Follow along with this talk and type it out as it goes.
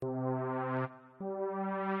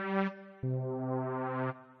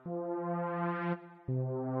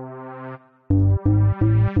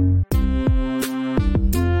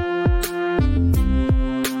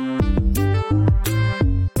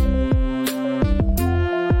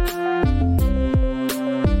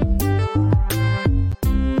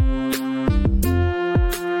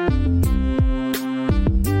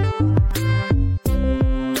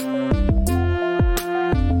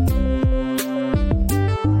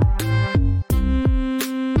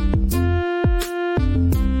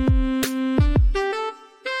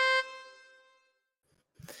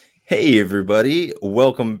Hey, everybody.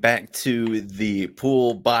 Welcome back to the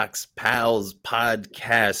Pool Box Pals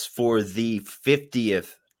podcast for the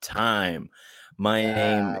 50th time. My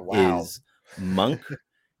name Wow. is Monk,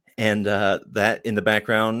 and that in the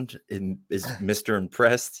background is Mr.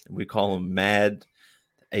 Impressed. We call him Mad,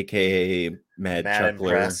 aka Mad Mad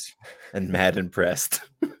Chuckler, impressed. and Mad Impressed.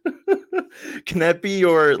 Can that be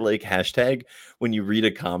your hashtag when you read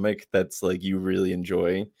a comic that's you really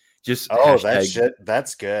enjoy? Just Oh, that hashtag, shit.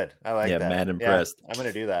 That's good. I like yeah, that. Mad Yeah, Impressed. I'm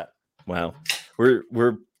gonna do that. Wow.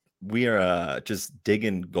 We are just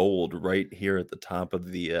digging gold right here at the top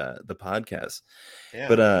of the podcast. Yeah,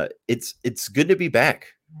 But it's good to be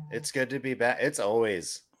back. it's good to be back. It's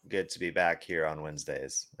always good to be back here on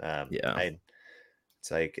Wednesdays. Yeah.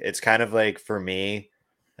 It's kind of like for me,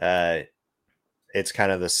 uh, it's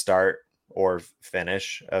kind of the start or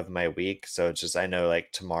finish of my week. So it's just I know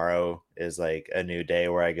like tomorrow is like a new day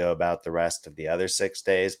where I go about the rest of the other 6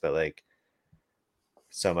 days, but like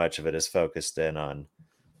so much of it is focused in on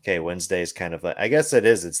okay, Wednesday's kind of like I guess it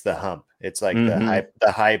is. It's the hump. It's like Hmm.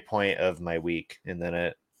 the high point of my week, and then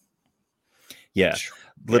it Yeah.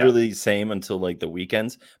 yeah. Literally same until the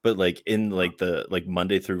weekends, but in the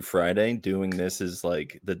Monday through Friday doing this is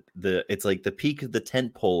the it's like the peak of the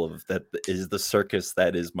tent pole of that is the circus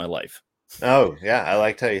that is my life. Oh yeah, I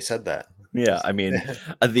liked how you said that. Yeah, I mean,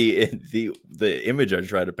 the image I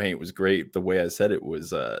tried to paint was great. The way I said it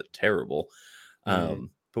was terrible. Mhm.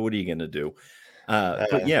 But what are you gonna do?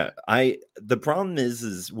 But uh, yeah, the problem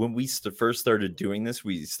is when we first started doing this,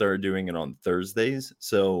 we started doing it on Thursdays.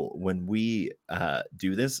 So when we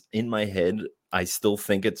do this in my head, I still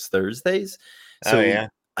think it's Thursdays. oh So yeah,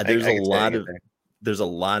 there's a I can say I lot get of there.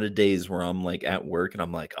 days where I'm at work and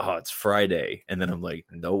I'm like, oh, it's Friday, and then I'm like,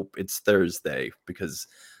 nope, it's Thursday because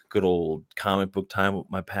good old comic book time with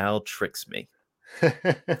my pal tricks me.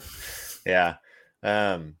 Yeah,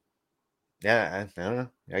 um, yeah. I don't know.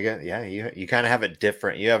 I get yeah. You kind of have a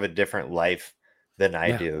different. You have a different life than I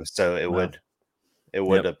Yeah. do, so Wow. it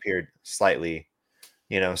would Yep. appear slightly,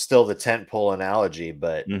 still the tent pole analogy,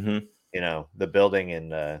 but Hmm. the building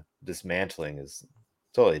and dismantling is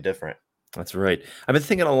totally different. That's right. I've been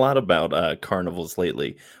thinking a lot about carnivals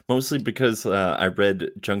lately, mostly because I read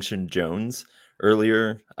Junction Jones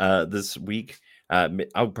earlier this week.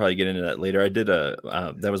 I'll probably get into that later. I did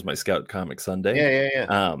that was my Scout Comic Sunday. Yeah, yeah,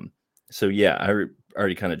 yeah. Um, so yeah,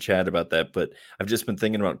 already kind of chatted about that, but I've just been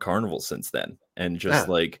thinking about carnivals since then, and just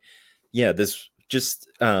Ah, yeah, this just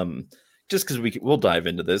because we'll dive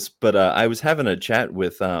into this, but I was having a chat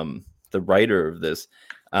with the writer of this.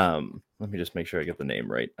 Let me just make sure I get the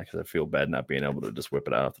name right because I feel bad not being able to just whip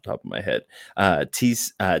it out off the top of my head.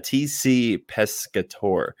 TC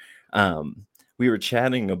Pescator. We were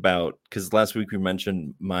chatting about because last week we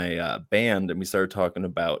mentioned my band and we started talking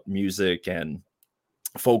about music and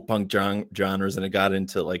folk punk genres, and it got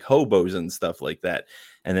into hobos and stuff like that,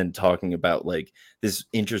 and then talking about this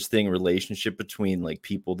interesting relationship between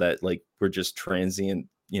people that were just transient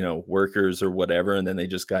workers or whatever, and then they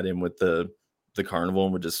just got in with the carnival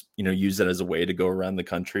and would just use it as a way to go around the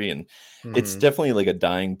country. And it's mhm. definitely a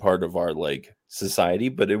dying part of our society,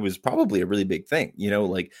 but it was probably a really big thing,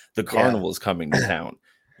 the Yeah. carnival is coming to town,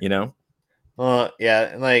 you know. Well,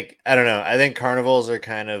 yeah, and like I don't know. I think carnivals are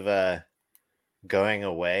kind of going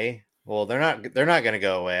away. Well, they're not going to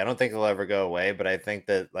go away. I don't think they'll ever go away, but I think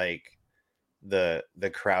that like the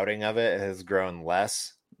crowding of it has grown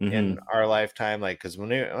less in Hmm. our lifetime like cuz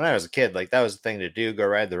when I was a kid, like that was the thing to do, go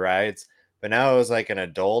ride the rides. But now I was like an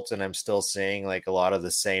adult and I'm still seeing like a lot of the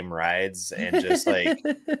same rides and just like,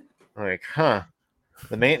 huh,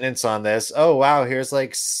 the maintenance on this. Oh wow, here's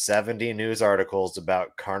like 70 news articles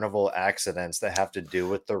about carnival accidents that have to do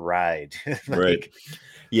with the ride. Right. Like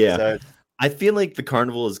Yeah. so I feel like the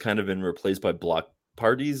carnival has kind of been replaced by block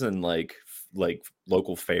parties and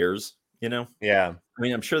local fairs, you know? yeah. I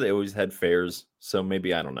mean, I'm sure they always had fairs, so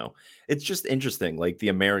maybe I don't know. It's just interesting, like the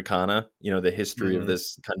Americana, the history of Mhm.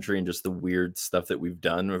 this country and just the weird stuff that we've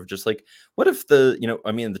done. Of just what if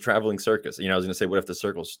I mean, the traveling circus. I was going to say, what if the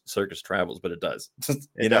circus travels, but it does.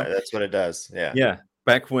 It that's what it does. Yeah. Yeah,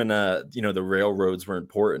 back when the railroads were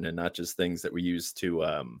important and not just things that we used to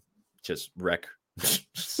just wreck.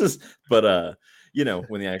 But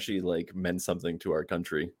when they actually meant something to our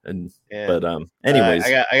country. And Yeah. but anyways.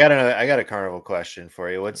 I got a carnival question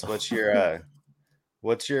for you. What's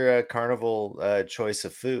your carnival choice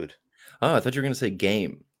of food? Oh, I thought you were gonna say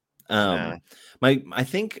game. Nah. I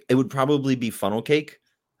think it would probably be funnel cake,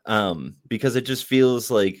 because it just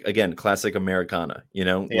feels like, again, classic Americana.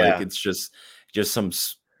 Yeah. It's just some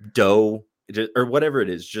dough, or whatever it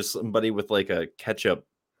is, just somebody with a ketchup.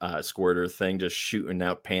 squirter thing, just shooting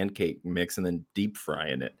out pancake mix and then deep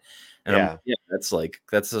frying it. And Yeah. that's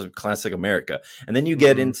a classic America. And then you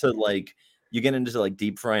get Mhm. into like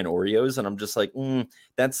deep frying Oreos, and I'm just like,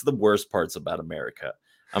 that's the worst parts about America.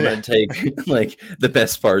 I'm Yeah. gonna take like the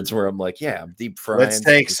best parts where I'm like, yeah, I'm deep Let's frying.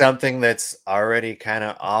 take something that's already kind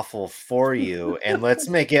of awful for you and let's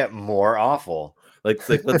make it more awful. Like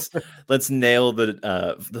let's nail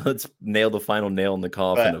the let's nail the final nail in the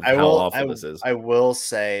coffin But of how awful this is. I will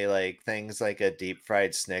say, like, things like a deep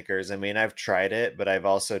fried Snickers. I mean, I've tried it, but I've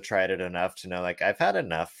also tried it enough to know, like, I've had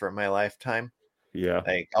enough for my lifetime. Yeah.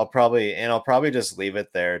 Like, I'll probably just leave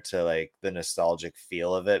it there to like the nostalgic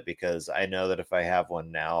feel of it because I know that if I have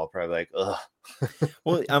one now, I'll probably like, ugh.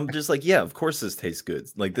 Well, I'm just like, yeah, of course this tastes good.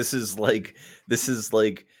 Like this is like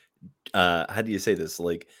how do you say this?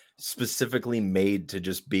 Like specifically made to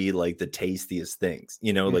just be like the tastiest things,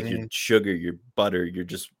 like your Mhm. sugar, your butter, your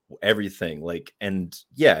just everything. Like, and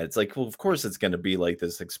yeah, it's like, well, of course it's gonna be like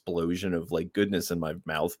this explosion of like goodness in my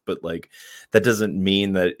mouth, but like that doesn't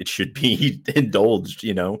mean that it should be indulged,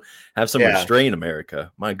 Have some Yeah. restraint,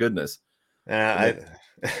 America. My goodness. And I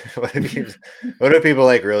it, what if people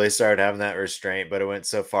like really started having that restraint, but it went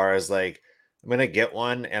so far as like I'm gonna get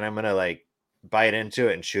one and I'm gonna like bite into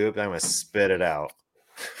it and chew it, but I'm gonna spit it out.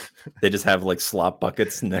 they just have like slop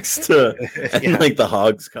buckets next to, and Yeah. like the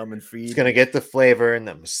hogs come and It's feed. gonna get the flavor and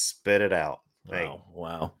then spit it out. Like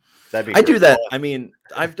Wow. that'd be I great. do that. Well, I mean,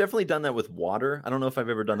 I've definitely done that with water. I don't know if I've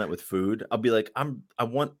ever done that with food. I'll be like, I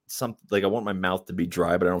want something like I want my mouth to be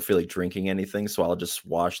dry, but I don't feel like drinking anything, so I'll just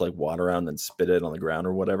swash like water around and then spit it on the ground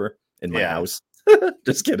or whatever in my yeah, house.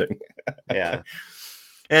 Just kidding. yeah, yeah.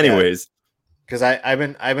 Anyways, Because I've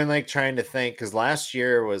been like trying to think because last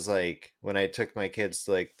year was like when I took my kids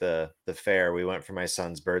to like the fair. We went for my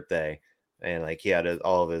son's birthday, and like he had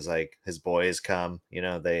all of his like his boys come.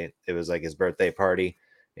 It was like his birthday party,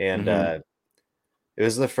 and mhm, it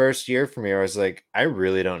was the first year for me where I was like, I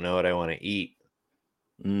really don't know what I want to eat.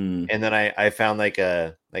 mm, And then I found like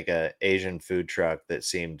a Asian food truck that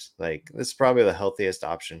seemed like this is probably the healthiest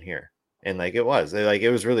option here, and like it was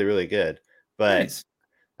really really good, but nice.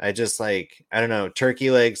 I just like I don't know, turkey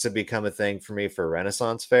legs have become a thing for me for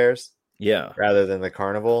Renaissance fairs Yeah. rather than the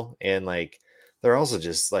carnival, and like they're also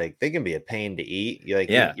just like they can be a pain to eat.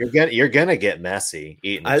 Yeah. You're gonna get messy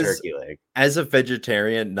eating a As turkey leg. as a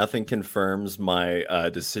vegetarian, nothing confirms my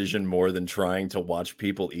decision more than trying to watch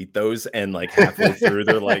people eat those. And like halfway through,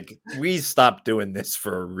 they're like, "We stopped doing this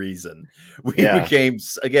for a reason. We Yeah. became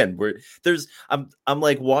again. I'm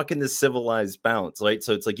like walking this civilized balance, right?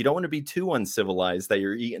 So it's like you don't want to be too uncivilized that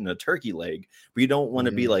you're eating a turkey leg, but you don't want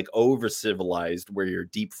to be Mhm. like over civilized where you're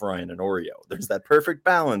deep frying an Oreo. There's that perfect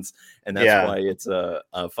balance, and that's Yeah. why it's a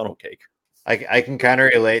funnel cake. I can kind of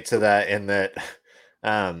relate to that in that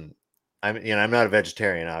um I'm not a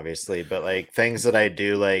vegetarian obviously, but like things that I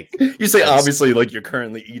do like You say that's obviously like you're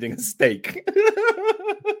currently eating a steak.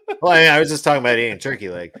 well, I was just talking about eating turkey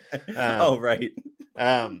leg. Oh, Um right.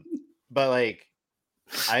 um but like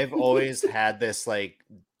I've always had this like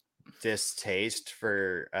distaste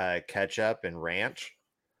for ketchup and ranch,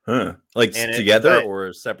 Huh. Like and it together but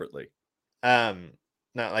or separately? um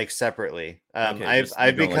not like separately. Okay, just you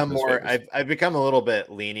I've don't like become those more flavors. I've become a little bit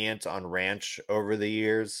lenient on ranch over the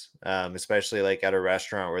years, especially like at a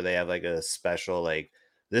restaurant where they have like a special like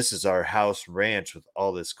this is our house ranch with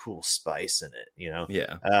all this cool spice in it.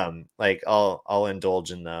 Yeah. Like I'll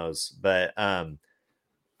indulge in those, but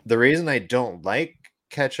the reason I don't like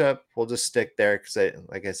ketchup, we'll just stick there because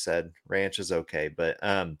like I said, ranch is okay. But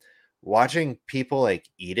watching people like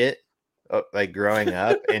eat it, like growing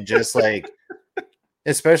up, and just like,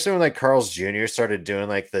 especially when like Carl's Jr. started doing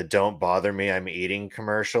like the "Don't bother me, I'm eating"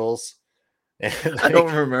 commercials, and I don't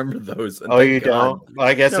like, remember those, and oh, thank you God. don't? Well,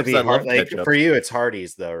 I guess No, it'd because be I hard. love Like ketchup. for you, it's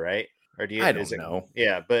Hardee's though, right? Or do you? I Is don't it? know.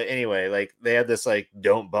 Yeah, but anyway, like they had this like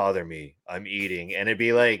 "Don't bother me, I'm eating," and it'd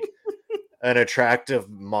be like an attractive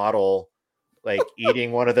model like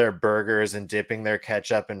eating one of their burgers and dipping their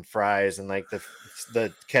ketchup and fries and like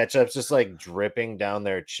the ketchup's just like dripping down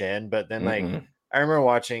their chin, but then like Mm-mm. I remember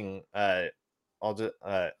watching I'll just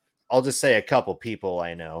I'll just say a couple people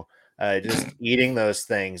I know just eating those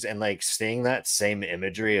things and like seeing that same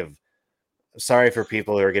imagery of sorry for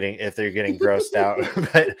people who are getting if they're getting grossed out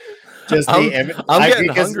but just I'm I'm I getting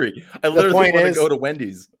because hungry. I the literally point want to is go to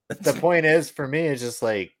Wendy's. the point is for me it's just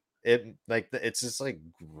like it's just like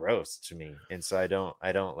gross to me, and so I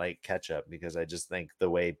don't like ketchup because I just think the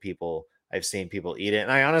way people I've seen people eat it,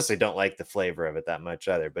 and I honestly don't like the flavor of it that much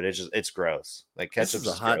either, but it's gross. Like This ketchup's is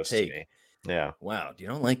a just hot gross to take. me. Yeah. Wow, you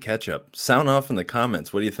don't like ketchup? Sound off in the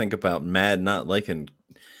comments. What do you think about Mad not liking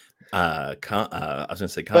I was gonna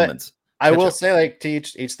say But comments. I will say, like, to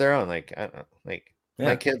each their own. Like, I don't know, like my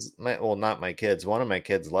Yeah. kids, not my kids. One of my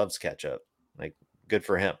kids loves ketchup. Like, good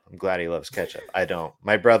for him. I'm glad he loves ketchup. I don't.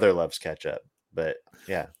 My brother loves ketchup, but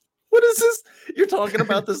yeah, What is this? You're talking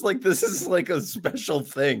about this like this is like a special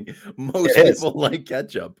thing. Most it is. people like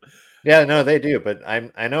ketchup. Yeah, no, they do. But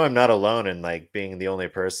I know I'm not alone in like being the only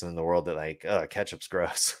person in the world that like, oh, ketchup's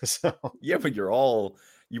gross. So Yeah, but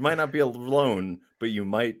you might not be alone, but you're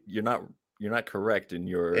not correct in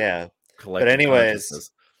your yeah. But collective anyways,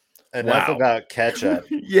 consciousness. enough Wow. about ketchup.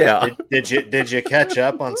 Yeah. Did you catch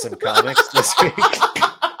up on some comics this week?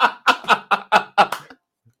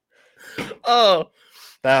 Oh,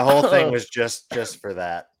 That whole thing oh, was just for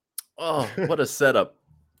that. oh, what a setup.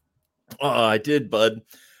 Oh, I did, bud.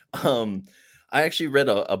 Um, I actually read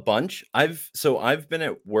a bunch. I've been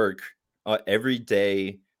at work every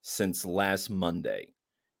day since last Monday,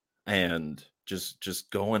 and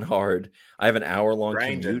just going hard. I have an hour-long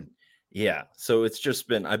Grinding. commute. Yeah, so it's just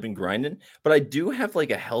been I've been grinding, but I do have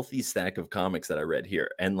like a healthy stack of comics that I read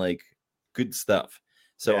here and like good stuff.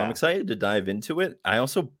 So I'm Yeah. excited to dive into it. I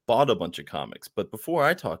also bought a bunch of comics, but before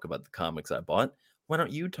I talk about the comics I bought, why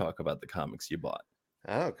don't you talk about the comics you bought?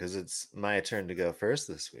 Oh, because it's my turn to go first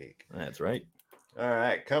this week. That's right. All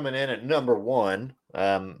right, coming in at number one,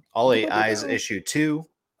 All Eight Eyes issue 2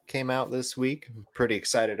 came out this week. I'm pretty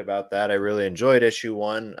excited about that. I really enjoyed issue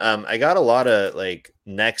 1. I got a lot of like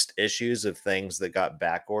next issues of things that got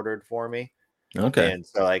back ordered for me, Okay. and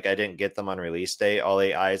so like I didn't get them on release date. All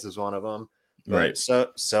Eight Eyes is one of them, but Right.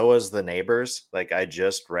 so was the Neighbors. Like I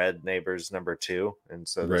just read Neighbors number 2, and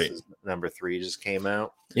so this Right. is number 3 just came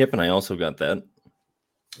out. Yep, and I also got that.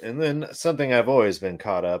 And then something I've always been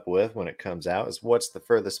caught up with when it comes out is what's the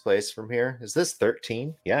furthest place from here? Is this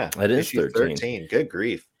 13? Yeah, It is issue 13. 13. Good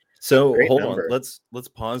grief. So Great hold on. number. Let's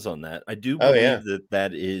pause on that. I do Oh yeah. believe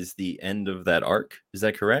that is the end of that arc. Is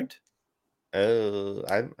that correct? Oh,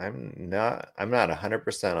 I'm not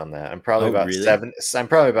 100% on that. I'm probably Oh, about really?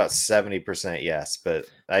 70% yes, but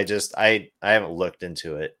I haven't looked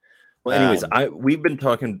into it. Well, anyways, Um we've been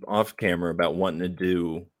talking off camera about wanting to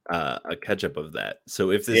do a catch up of that.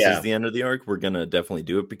 So if this is yeah. the end of the arc, we're gonna definitely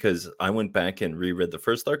do it because I went back and reread the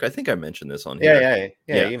first arc. I think I mentioned this on Yeah, here.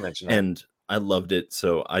 yeah, Yeah, you mentioned that. and I loved it.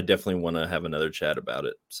 So I definitely want to have another chat about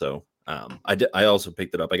it. So I also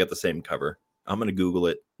picked it up. I got the same cover. I'm gonna Google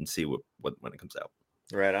it and see what when it comes out.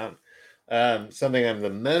 Right on. Something I'm the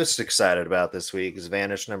most excited about this week is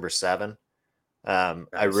Vanish number 7. I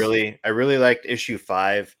Nice. really liked issue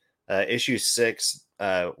 5. Issue 6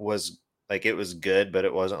 was like it was good, but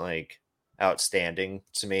it wasn't like outstanding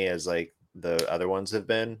to me as like the other ones have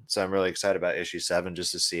been. So I'm really excited about issue 7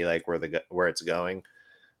 just to see like where it's going.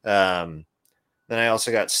 Um, then I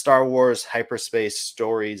also got Star Wars Hyperspace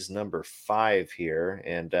Stories number 5 here,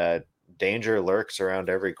 and danger lurks around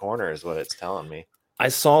every corner is what it's telling me. I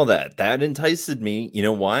saw that. That enticed me. You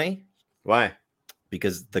know why? Why?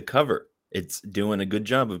 Because the cover, it's doing a good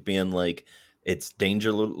job of being like, it's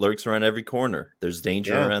danger lurks around every corner. There's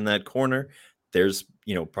danger Yeah, around that corner. There's,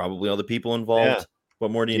 probably all the people yeah. involved.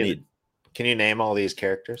 What more do you Do you, need? can you name all these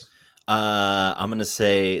characters? I'm gonna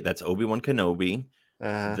say that's Obi-Wan Kenobi.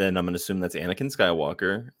 Uh, Then I'm gonna assume that's Anakin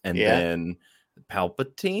Skywalker, and yeah. then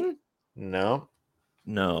Palpatine. No.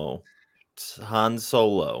 No, it's Han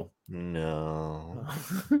Solo. No.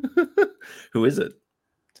 Who is it?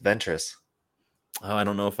 It's Ventress. Oh, I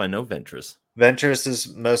don't know if I know Ventress. Ventress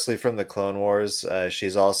is mostly from the Clone Wars.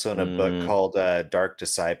 She's also in a book Mm, called Dark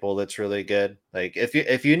Disciple that's really good. Like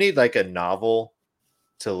if you need like a novel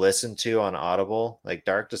to listen to on Audible, like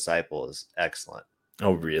Dark Disciple is excellent.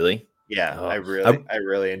 oh, really? Yeah, I Oh, really I I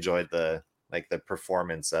really enjoyed the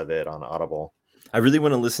performance of it on Audible. I really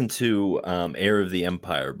want to listen to Heir of the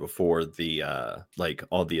Empire before the like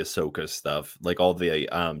all the Ahsoka stuff, like all the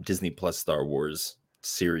Disney Plus Star Wars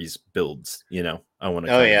series builds, I want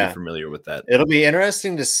to Oh kind of be yeah. familiar with that. It'll be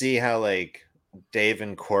interesting to see how like Dave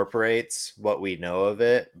incorporates what we know of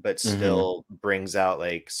it, but Hmm. still brings out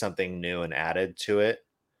like something new and added to it.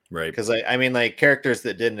 Right. Because I mean, like characters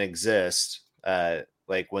that didn't exist,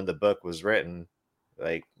 like when the book was written,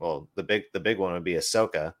 like well, the big one would be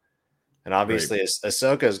Ahsoka, and Right. obviously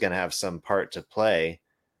Ahsoka is going to have some part to play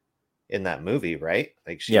in that movie, right?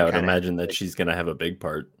 Like she Yeah, I would kind of imagine that like she's gonna have a big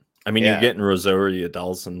part. I mean, you're yeah, getting Rosaria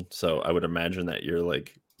Dawson, so I would imagine that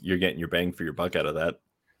you're getting your bang for your buck out of that,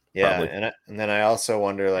 yeah, probably. and then I also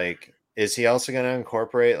wonder like. Is he also going to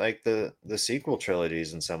incorporate like the sequel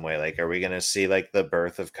trilogies in some way? Like, are we going to see like the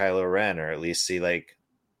birth of Kylo Ren, or at least see like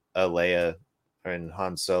a Leia and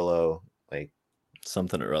Han Solo like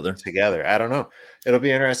Something or other. together? I don't know. It'll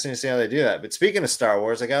be interesting to see how they do that. But speaking of Star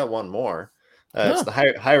Wars, I got one more. It's the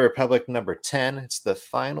Oh, High Republic number 10. It's the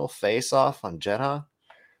final face off on Jedha.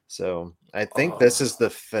 So I think this oh, is the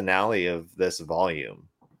finale of this volume.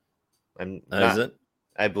 I'm is not, it?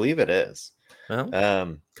 I believe it is. Well,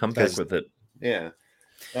 come back Because with it. yeah.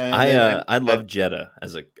 And then I I love Jeddah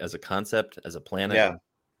as a concept, as a planet. yeah, It's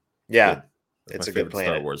yeah, good. That's my it's a good favorite Star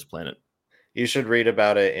planet. Wars planet. You should read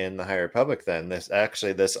about it in the High Republic then. This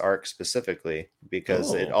arc specifically,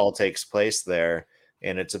 because it Oh, all takes place there,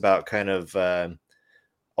 and it's about kind of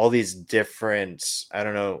all these different, I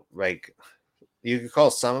don't know, like you could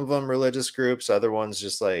call some of them religious groups, other ones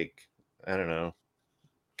just like, I don't know,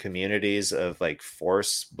 communities of like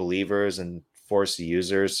Force believers and Force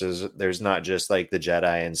users. There's not just like the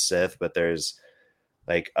Jedi and Sith, but there's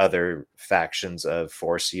like other factions of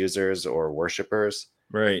Force users or worshippers,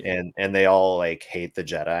 right. and they all like hate the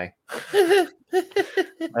Jedi.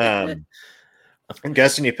 Um, I'm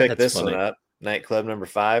guessing you picked That's this one funny. up, Nightclub number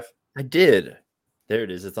 5. I did. There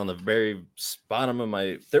it is. It's on the very bottom of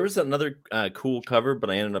my. There was another cool cover, but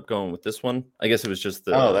I ended up going with this one. I guess it was just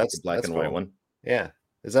Oh, the black that's and white cool. one. Yeah,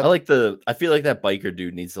 is I that? like the. I feel like that biker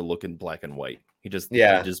dude needs to look in black and white. He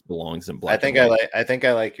Yeah, just belongs in I black and think I white. like I think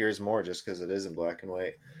I like yours more just because it is in black and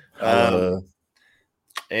white. Um, Holla.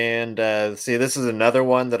 and see, this is another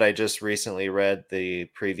one that I just recently read the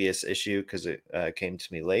previous issue because it came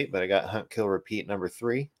to me late, but I got Hunt Kill Repeat number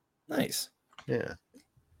 3. Nice. Yeah,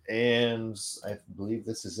 and I believe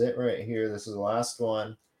this is it right here. This is the last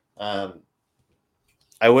one. Um,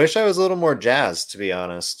 I wish I was a little more jazzed, to be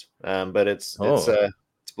honest. But Oh.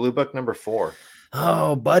 it's Blue Book number 4.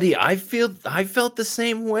 Oh, buddy, I felt the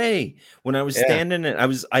same way when I was Yeah, standing and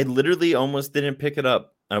I literally almost didn't pick it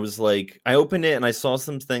up. I was like, I opened it and I saw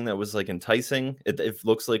something that was like enticing. It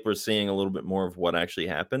looks like we're seeing a little bit more of what actually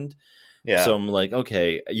happened. So yeah, I'm like,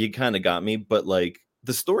 okay, you kind of got me, but like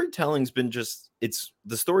the storytelling's been it's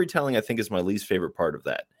the storytelling I think is my least favorite part of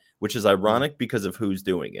that, which is mm, ironic because of who's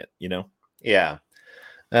doing it, you know? yeah,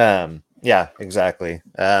 yeah, exactly.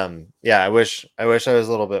 Yeah, I wish I was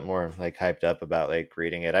a little bit more like hyped up about like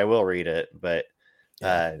reading it. I will read it, but Yeah.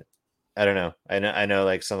 uh, I don't know. I know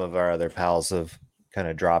like some of our other pals have kind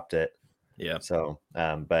of dropped it. Yeah. So,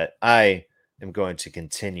 but I am going to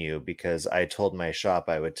continue because I told my shop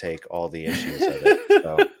I would take all the issues of it.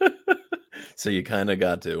 So, So you kind of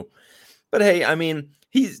got to. But hey, I mean,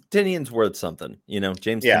 he's Tinian's worth something, you know,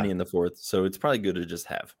 James yeah, Tinian the fourth. So it's probably good to just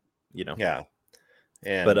have, you know. yeah,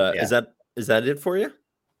 But and yeah, is that it for you?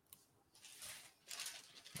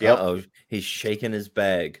 yep, Uh-oh, he's shaking his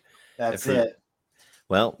bag. that's For it.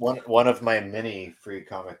 well, One of my many free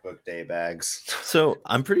comic book day bags. so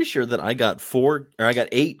I'm pretty sure that I got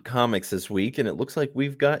 8 comics this week, and it looks like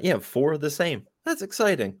we've got 4 of the same. That's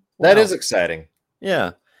exciting. That is Wow. exciting.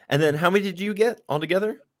 Yeah. And then how many did you get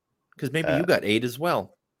altogether? Because maybe Uh, you got 8 as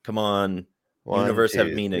well. Come on. one, Universe have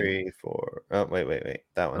two, meaning. three, four. Oh, wait.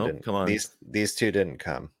 That one Oh, didn't. come on. These two didn't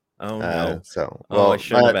come. Oh no. So Oh, I well,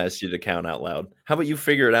 shouldn't have but asked you to count out loud. How about you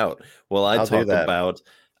figure it out? Well, I I'll do talk that. about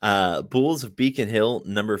Bulls of Beacon Hill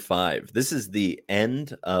number 5. This is the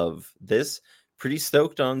end of this. Pretty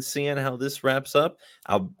stoked on seeing how this wraps up.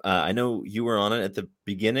 I know you were on it at the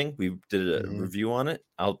beginning. We did a Mhm. review on it.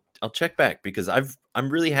 I'll check back because I'm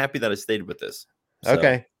really happy that I stayed with this. So,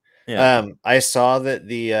 Okay. yeah. I saw that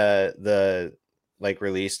the like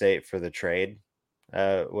release date for the trade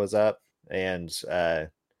was up, and I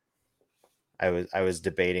was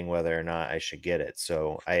debating whether or not I should get it.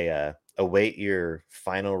 So I await your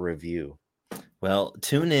final review. Well,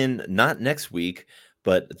 tune in not next week,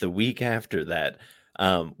 but the week after that.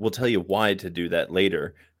 We'll tell you why to do that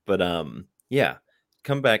later. But yeah,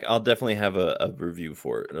 come back. I'll definitely have a review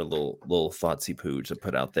for it, a little thoughtsy poo to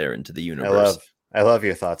put out there into the universe. I love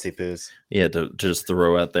your thoughtsy poos. Yeah, to just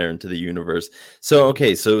throw out there into the universe. So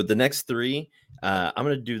okay, so the next 3, I'm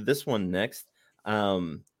gonna do this one next.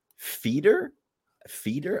 Feeder,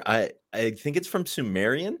 Feeder. I think it's from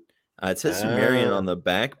Sumerian. It says Sumerian Ah, on the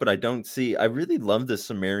back, but I don't see. I really love the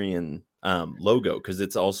Sumerian logo because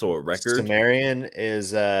it's also a record. Sumerian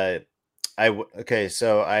is okay.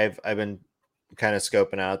 So I've been kind of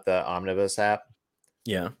scoping out the Omnibus app,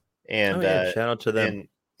 Yeah. Oh and yeah, shout out to them. and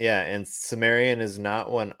yeah, and Sumerian is not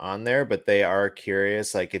one on there, but they are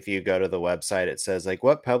curious. Like if you go to the website, it says like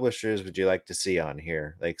what publishers would you like to see on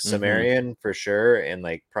here? Like Mm-hmm. Sumerian for sure, and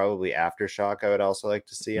like probably Aftershock I would also like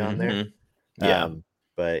to see on there. Mm-hmm. Yeah. Um,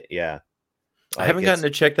 but yeah, I like haven't gotten it's to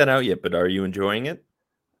check that out yet, but are you enjoying it?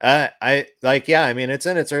 I like yeah, I mean it's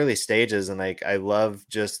in its early stages, and like I love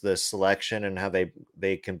just the selection and how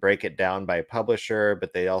they can break it down by publisher,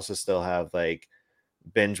 but they also still have like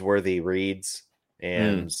binge worthy reads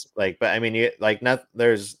And like, but I mean, you like not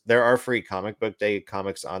there are free comic book day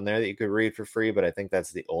comics on there that you could read for free, but I think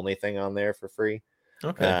that's the only thing on there for free.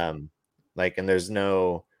 Okay. Like, and there's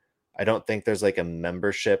no, I don't think there's like a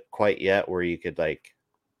membership quite yet where you could like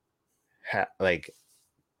like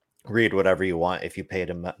read whatever you want if you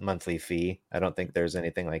paid a monthly fee. I don't think there's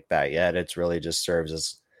anything like that yet. It's really just serves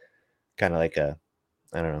as kind of like a,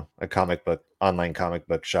 I don't know, a comic book online comic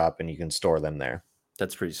book shop, and you can store them there.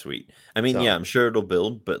 That's pretty sweet. I mean, yeah, So I'm sure it'll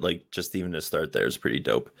build, but like just even to start there is pretty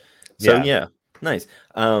dope. So yeah. yeah, nice.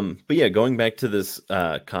 But yeah, going back to this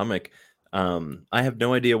comic, I have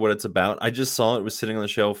no idea what it's about. I just saw it was sitting on the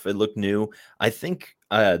shelf. It looked new. I think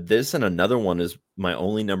this and another one is my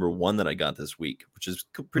only number one that I got this week, which is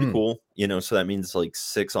pretty cool. You know, so that means like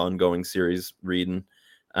 6 ongoing series reading.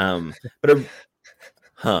 But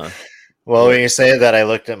huh. Well, when you say that, I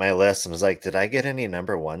looked at my list and was like, did I get any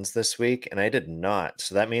number ones this week? And I did not.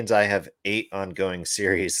 So that means I have 8 ongoing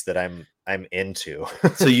series that I'm into.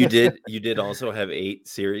 So you did also have 8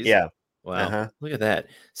 series? Yeah. Wow. Look at that.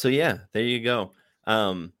 So yeah, there you go.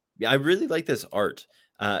 Yeah, I really like this art.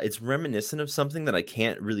 It's reminiscent of something that I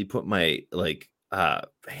can't really put my like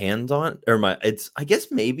hand on, or my it's I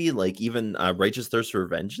guess maybe like even Righteous Thirst for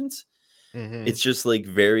Vengeance. It's just like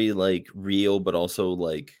very like real, but also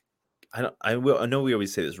like I know we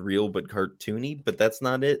always say this, real but cartoony, but that's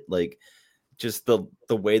not it. Like just the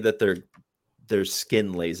way that their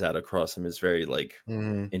skin lays out across them is very like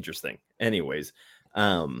interesting. Anyways,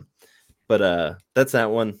 but that's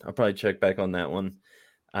that one. I'll probably check back on that one.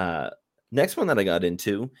 Next one that I got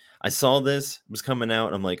into, I saw this was coming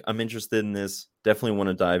out. I'm like, I'm interested in this. Definitely want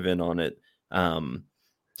to dive in on it.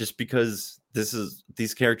 Just because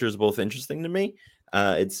these characters are both interesting to me.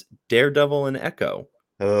 It's Daredevil and Echo.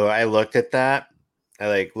 Oh, I looked at that. I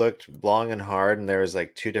like looked long and hard, and there was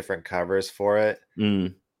like 2 different covers for it.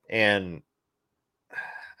 And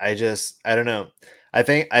I don't know. I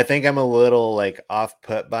think I'm a little like off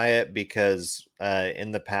put by it because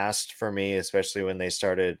in the past for me, especially when they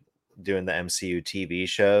started doing the MCU TV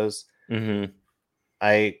shows,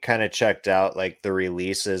 I kind of checked out like the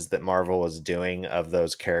releases that Marvel was doing of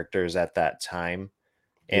those characters at that time.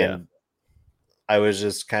 And I was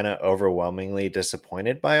just kind of overwhelmingly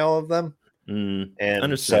disappointed by all of them.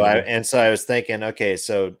 And so I was thinking, okay,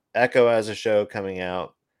 so Echo has a show coming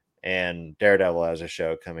out and Daredevil has a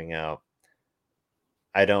show coming out.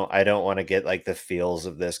 I don't want to get like the feels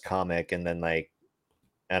of this comic and then like,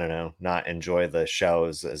 I don't know, not enjoy the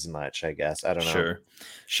shows as much, I guess. I don't know. Sure.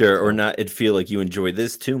 So. Or not it feel like you enjoy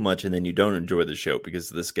this too much and then you don't enjoy the show because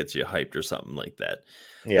this gets you hyped or something like that.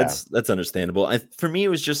 Yeah. That's understandable. For me, it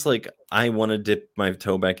was just like I want to dip my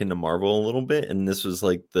toe back into Marvel a little bit. And this was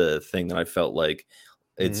like the thing that I felt like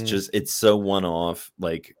it's just it's so one-off.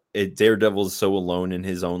 Like Daredevil is so alone in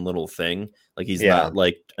his own little thing. Like he's not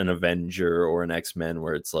like an Avenger or an X-Men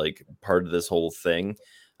where it's like part of this whole thing.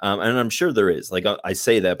 And I'm sure there is. Like I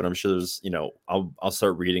say that, but I'm sure there's, you know, I'll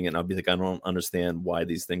start reading it and I'll be like, I don't understand why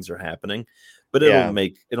these things are happening, but it'll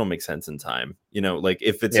make sense in time. You know, like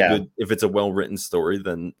if it's if it's a well-written story,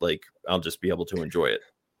 then like I'll just be able to enjoy it.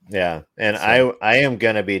 Yeah, and so. I am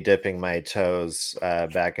gonna be dipping my toes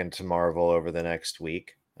back into Marvel over the next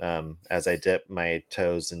week. As I dip my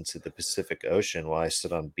toes into the Pacific Ocean while I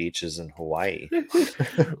sit on beaches in Hawaii.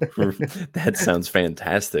 That sounds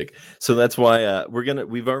fantastic. So that's why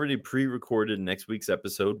we've already pre-recorded next week's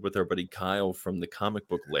episode with our buddy Kyle from the Comic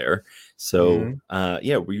Book Lair. So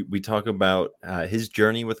we talk about his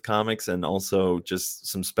journey with comics and also just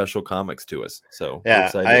some special comics to us. So we're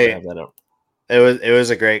excited to have that out. It was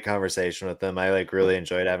a great conversation with them. I like really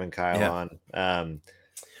enjoyed having Kyle on.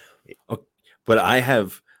 But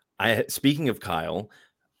speaking of Kyle,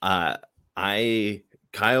 Kyle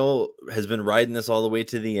has been riding this all the way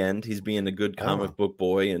to the end. He's being a good comic book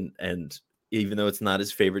boy, and even though it's not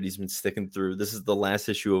his favorite, he's been sticking through. This is the last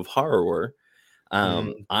issue of Horror.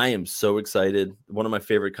 I am so excited. One of my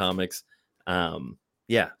favorite comics.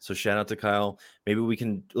 So shout out to Kyle. Maybe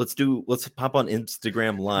let's pop on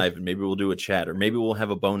Instagram Live and maybe we'll do a chat, or maybe we'll have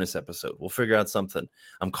a bonus episode. We'll figure out something.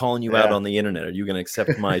 I'm calling you out on the internet. Are you going to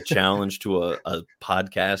accept my challenge to a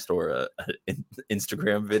podcast or a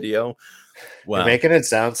Instagram video? Wow. You're making it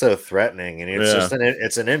sound so threatening, and it's just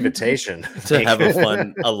it's an invitation to have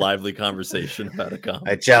a lively conversation about a comic.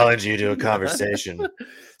 I challenge you to a conversation.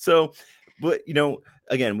 So, but you know,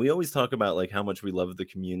 again, we always talk about like how much we love the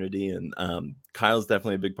community, and Kyle's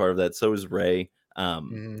definitely a big part of that. So is Ray.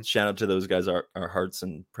 Shout out to those guys. Our hearts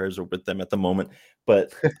and prayers are with them at the moment.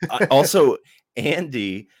 But also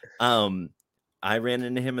Andy, I ran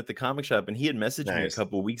into him at the comic shop, and he had messaged me a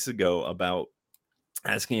couple of weeks ago about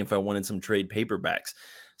asking if I wanted some trade paperbacks.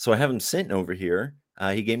 So I have him sitting over here.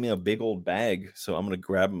 He gave me a big old bag, so I'm gonna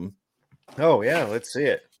grab him. Oh yeah, let's see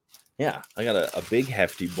it. Yeah, I got a big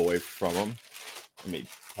hefty boy from him. Let me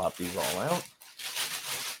pop these all out.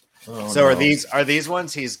 Oh, So no. are these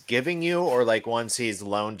ones he's giving you, or like ones he's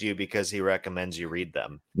loaned you because he recommends you read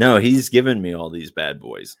them? No, he's given me all these bad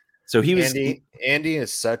boys. So he was Andy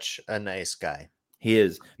is such a nice guy. he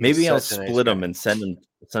is. He's Maybe I'll such a nice split them guy. and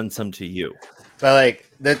send some to you. But like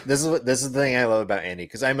this is the thing I love about Andy,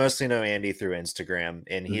 because I mostly know Andy through Instagram,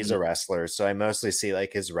 and he's a wrestler, so I mostly see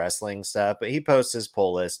like his wrestling stuff. But he posts his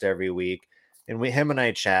pull list every week, and him and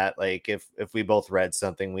I chat. Like if we both read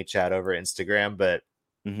something, we chat over Instagram. But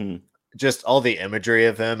just all the imagery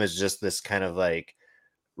of him is just this kind of like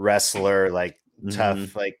wrestler, like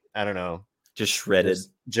tough, like I don't know, just shredded,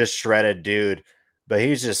 just shredded dude. But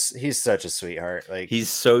he's such a sweetheart. Like he's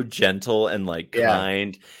so gentle and like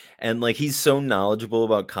kind, and like he's so knowledgeable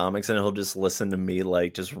about comics, and he'll just listen to me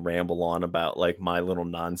like just ramble on about like my little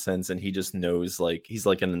nonsense, and he just knows, like he's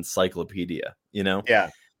like an encyclopedia, you know?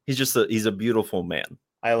 Yeah. He's a beautiful man.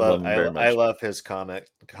 I love him very much. I love his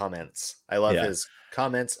comments. I love his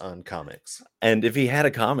comments on comics. And if he had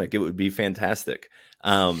a comic, it would be fantastic.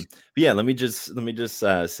 But yeah, let me just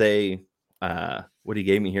say what he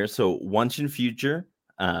gave me here. So Once and Future,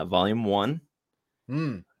 volume 1.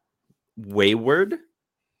 Wayward,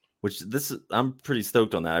 which I'm pretty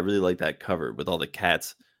stoked on that. I really like that cover with all the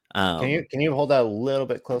cats. Can you hold that a little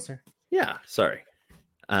bit closer? Yeah, sorry.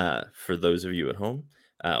 For those of you at home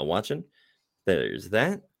watching, there's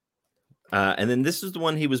that. And then this is the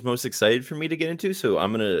one he was most excited for me to get into. So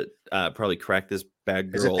I'm gonna probably crack this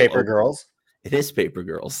bad girl. Is it Paper Girls? It is Paper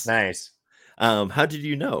Girls. Nice. How did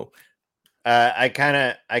you know? I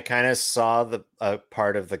kind of saw the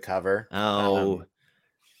part of the cover. Oh,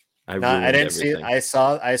 I didn't everything. See. I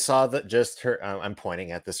saw that just her. I'm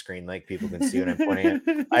pointing at the screen like people can see what I'm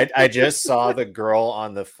pointing at. I just saw the girl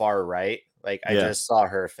on the far right. Like I just saw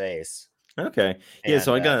her face. Okay. Yeah. And,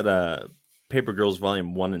 so I got Paper Girls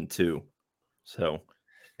volume 1 and 2. So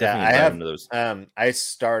definitely I have those. I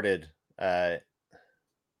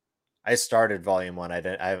started volume 1.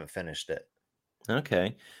 I haven't finished it.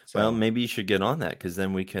 Okay. So, well, maybe you should get on that, because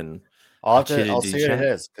then we can. I'll see what it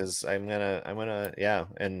is, because I'm gonna yeah,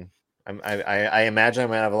 and I imagine I'm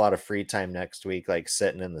gonna have a lot of free time next week, like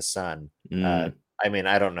sitting in the sun. I mean,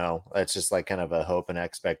 I don't know. That's just like kind of a hope and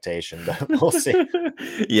expectation, but we'll see.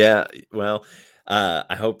 Yeah. Well,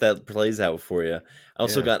 I hope that plays out for you. I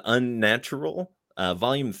also got Unnatural,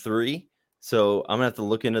 volume 3. So I'm gonna have to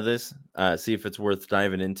look into this, see if it's worth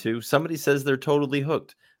diving into. Somebody says they're totally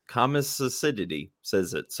hooked. Comics Acidity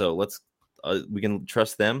says it. So we can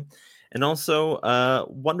trust them. And also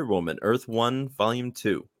Wonder Woman, Earth 1, volume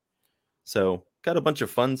 2. So got a bunch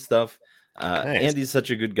of fun stuff. Nice. Andy's such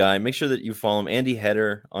a good guy. Make sure that you follow him, Andy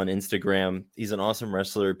Header, on Instagram. He's an awesome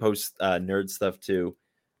wrestler. He posts nerd stuff too.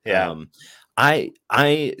 Yeah.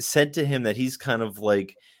 I said to him that he's kind of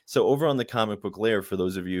like, so over on the Comic Book Lair, for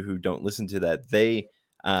those of you who don't listen to that, they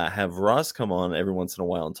have Ross come on every once in a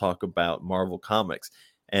while and talk about Marvel comics.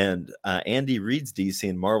 And Andy reads DC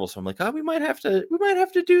and Marvel, so I'm like, we might have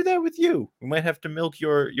to do that with you. We might have to milk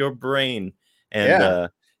your brain, and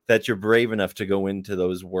that you're brave enough to go into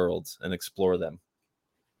those worlds and explore them.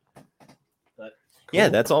 But yeah,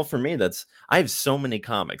 that's all for me. I have so many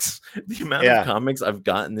comics. The amount of comics I've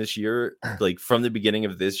gotten this year, like from the beginning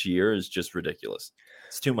of this year, is just ridiculous.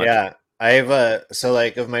 It's too much. Yeah. I've so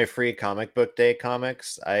like of my free comic book day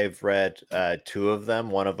comics, I've read 2 of them.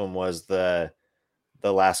 One of them was the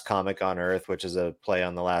Last Comic on Earth, which is a play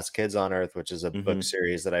on The Last Kids on Earth, which is a book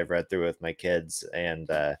series that I've read through with my kids. And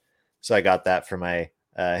so I got that for my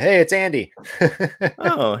hey, it's Andy.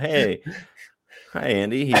 Oh, hey. Hi,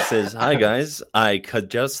 Andy. He says, hi, guys. I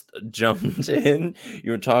just jumped in.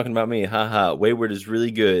 You were talking about me. Haha. Wayward is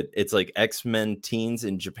really good. It's like X-Men teens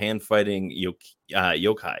in Japan fighting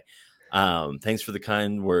yokai. Thanks for the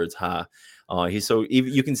kind words. Ha. He's so,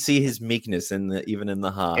 you can see his meekness even in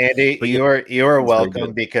the ha. Andy, but you are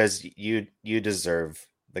welcome, because you deserve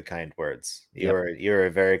the kind words. You're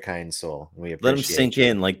a very kind soul. We appreciate. Let him sink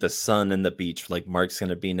in, like the sun and the beach, like Mark's going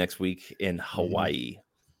to be next week in Hawaii.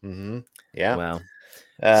 Yeah. Wow.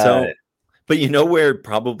 So, but you know where it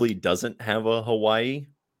probably doesn't have a Hawaii?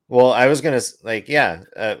 Well, I was gonna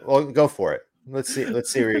well, go for it. Let's see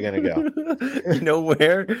where you're gonna go. You know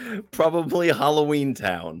where? Probably Halloween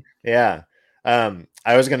Town. Yeah. I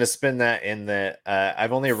was gonna spin that in the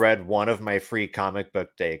I've only read one of my free comic book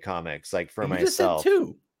day comics, like for myself.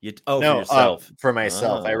 Too. For yourself. For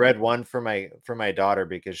myself. I read one for my daughter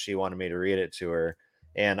because she wanted me to read it to her.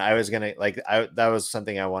 And I was gonna that was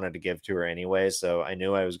something I wanted to give to her anyway, so I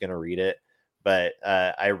knew I was gonna read it. but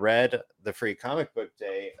I read the Free Comic Book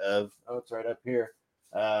Day of it's right up here.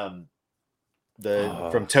 From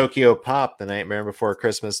Tokyo Pop, The Nightmare Before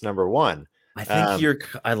Christmas #1. I think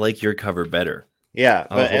I like your cover better. Yeah,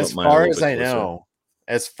 I'll but hold up mine a little bit closer.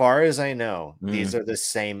 as far as I know, these are the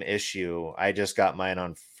same issue. I just got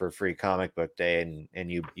mine for Free Comic Book Day,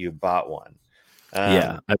 and you bought one.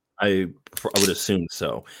 Yeah, I would assume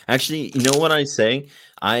so. Actually, you know what I say?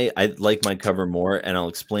 I like my cover more, and I'll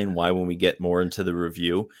explain why when we get more into the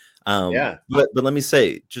review. Yeah. But let me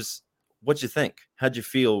say, just what'd you think? How'd you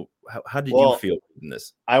feel? How did you feel in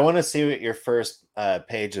this? I want to see what your first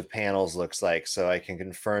page of panels looks like, so I can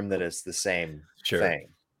confirm that it's the same thing.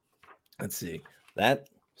 Let's see. That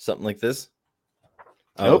something like this.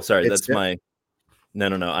 Oh, Nope, sorry, that's my.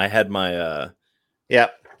 No. I had my. Yeah.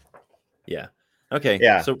 Okay.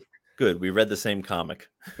 Yeah. So good. We read the same comic.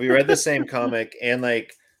 And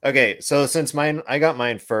like, okay, so since I got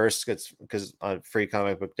mine first because on Free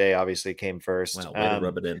Comic Book Day obviously came first. Wow, way to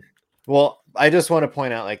rub it in. Well, I just want to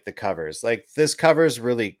point out like the covers. Like this cover is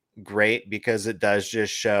really great because it does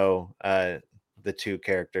just show the two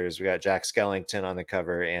characters. We got Jack Skellington on the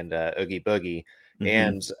cover and Oogie Boogie,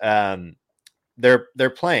 and they're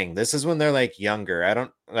playing. This is when they're like younger. I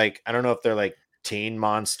don't know if they're like teen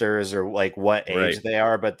monsters or like what age they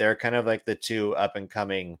are, but they're kind of like the two up and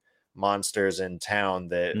coming monsters in town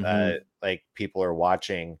that like people are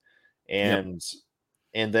watching, and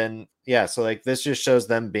then so like this just shows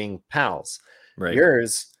them being pals.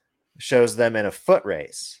 Yours shows them in a foot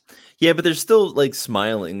race. Yeah, but they're still like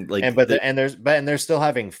smiling, like and they're still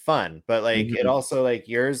having fun. But like it also like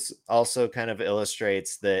yours also kind of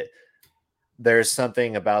illustrates that there's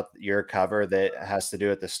something about your cover that has to do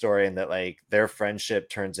with the story, and that like their friendship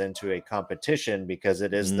turns into a competition because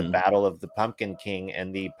it is the battle of the Pumpkin King,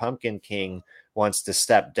 and the Pumpkin King wants to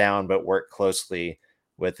step down but work closely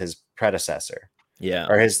with his predecessor. Yeah.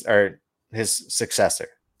 Or his successor.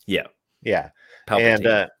 Yeah.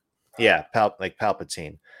 Palpatine. And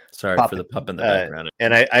Palpatine. Sorry for the pup in the background.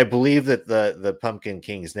 And I believe that the Pumpkin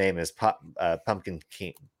King's name is Pumpkin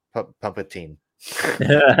King. Pumpatine.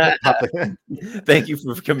 Thank you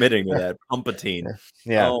for committing to that. Pumpatine.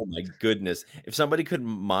 Yeah. Oh my goodness. If somebody could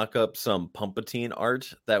mock up some Pumpatine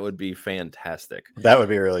art, that would be fantastic. That would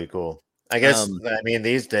be really cool. I guess I mean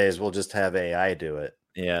these days we'll just have AI do it.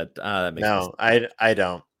 Yeah, that makes no, I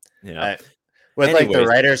don't. Yeah. With like the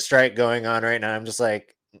writer's strike going on right now, I'm just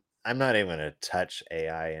like, I'm not even going to touch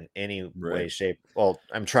AI in any way, shape. Well,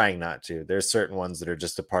 I'm trying not to. There's certain ones that are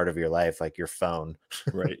just a part of your life, like your phone.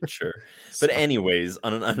 Right, sure. But anyways,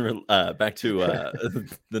 on an back to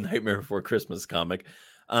the Nightmare Before Christmas comic.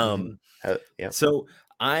 So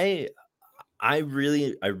I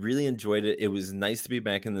really enjoyed it. It was nice to be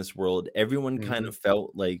back in this world. Everyone kind of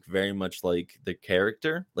felt like very much like the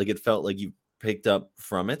character. Like it felt like you picked up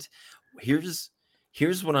from it.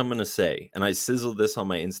 Here's what I'm going to say, and I sizzled this on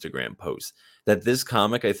my Instagram post, that this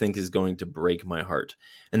comic I think is going to break my heart.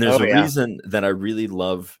 And there's a reason that I really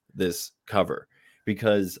love this cover,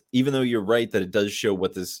 because even though you're right that it does show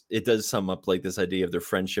it does sum up like this idea of their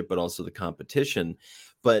friendship, but also the competition.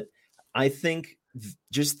 But I think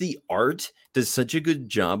just the art does such a good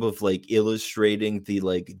job of like illustrating the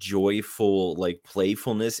like joyful like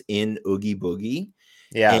playfulness in Oogie Boogie.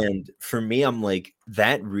 Yeah. And for me, I'm like,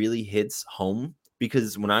 that really hits home,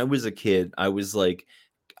 because when I was a kid, I was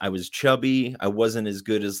chubby. I wasn't as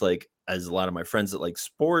good as a lot of my friends that like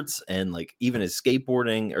sports and like even as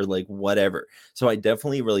skateboarding or like whatever. So I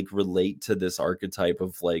definitely relate to this archetype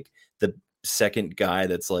of like the second guy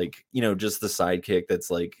that's like, just the sidekick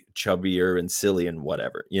that's like chubbier and silly and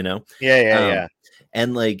whatever, Yeah.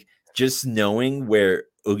 And like just knowing where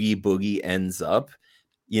Oogie Boogie ends up,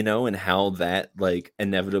 and how that like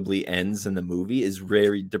inevitably ends in the movie is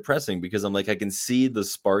very depressing, because I'm like, I can see the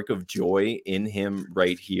spark of joy in him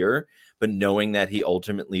right here, but knowing that he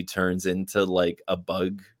ultimately turns into like a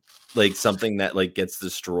bug, like something that like gets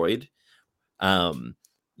destroyed,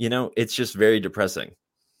 it's just very depressing.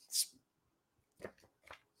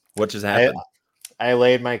 What just happened? I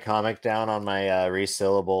laid my comic down on my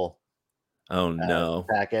resealable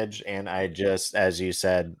package, and I just, as you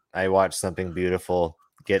said, I watched something beautiful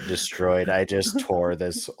get destroyed. I just tore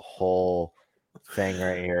this whole thing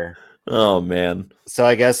right here. Oh man. So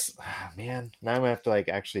I guess, man, now I'm gonna have to like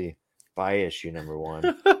actually buy issue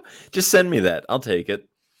 #1. Just send me that. I'll take it.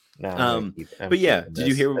 No, but yeah, did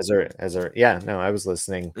you hear? I was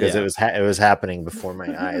listening because it was happening before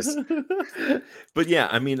my eyes. But yeah,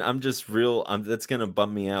 I mean, I'm just that's gonna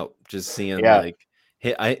bum me out just seeing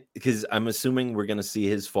because I'm assuming we're gonna see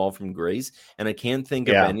his fall from grace, and I can't think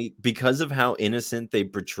of any, because of how innocent they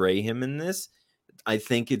portray him in this. I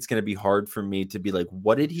think it's going to be hard for me to be like,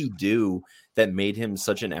 what did he do that made him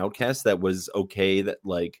such an outcast that was okay that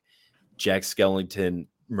like Jack Skellington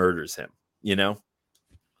murders him, you know?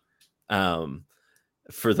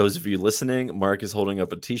 For those of you listening, Mark is holding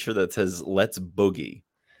up a t-shirt that says "Let's Boogie."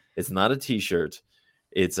 It's not a t-shirt,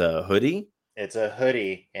 it's a hoodie. It's a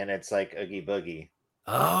hoodie, and it's like Oogie Boogie.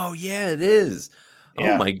 Oh yeah, it is.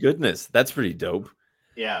 Yeah. Oh my goodness, that's pretty dope.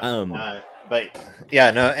 Yeah. But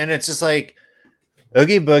yeah, no, and it's just like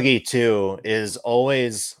Oogie Boogie too is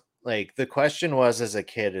always like the question was as a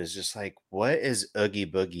kid is just like, what is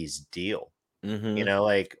Oogie Boogie's deal? You know,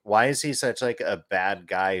 like why is he such like a bad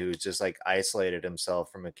guy who's just like isolated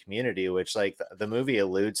himself from a community, which like the movie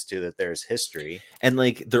alludes to that there's history. And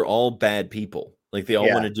like they're all bad people. Like they all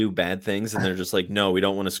Yeah. want to do bad things, and they're just like, no, we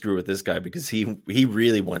don't want to screw with this guy because he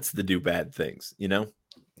really wants to do bad things, you know?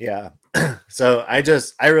 Yeah. So I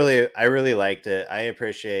really liked it. I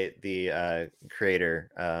appreciate the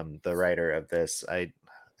creator, the writer of this. I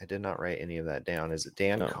did not write any of that down. Is it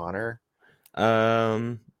Dan Connor?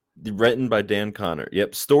 Written by Dan Connor.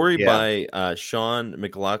 Yep. Story Yeah. by Sean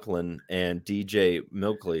McLaughlin and DJ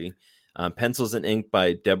Milkley. Pencils and ink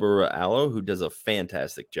by Deborah Allo, who does a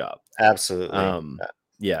fantastic job. Absolutely.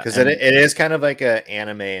 Yeah, because it is kind of like a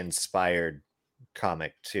anime inspired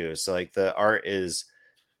comic too. So like the art is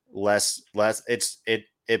less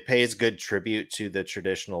it pays good tribute to the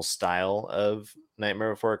traditional style of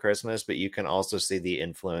Nightmare Before Christmas, but you can also see the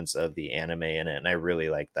influence of the anime in it, and I really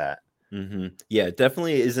like that. Yeah, it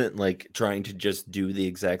definitely isn't like trying to just do the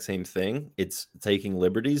exact same thing. It's taking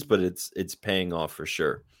liberties, but it's paying off for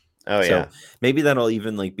sure. Oh, so yeah. Maybe that'll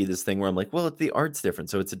even like be this thing where I'm like, well, the art's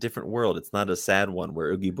different, so it's a different world. It's not a sad one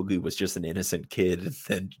where Oogie Boogie was just an innocent kid and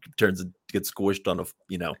then gets squished on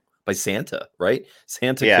by Santa, right?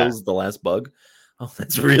 Santa kills the last bug. Oh,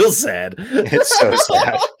 that's real sad. It's so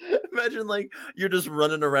sad. Imagine like you're just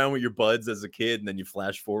running around with your buds as a kid, and then you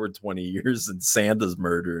flash forward 20 years and Santa's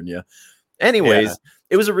murdering you. Anyways,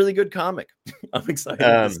 It was a really good comic. I'm excited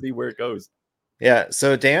to see where it goes. Yeah,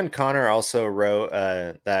 so Dan Connor also wrote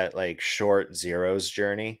that like short Zero's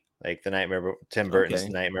Journey, like Tim Burton's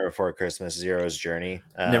Nightmare Before Christmas, Zero's Journey.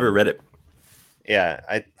 Never read it. Yeah,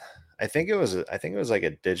 I think it was like a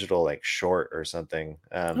digital like short or something.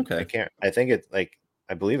 I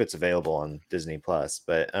believe it's available on Disney Plus,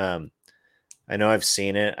 but I know I've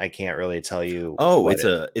seen it. I can't really tell you. Oh,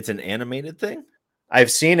 it's an animated thing? I've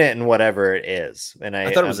seen it in whatever it is, and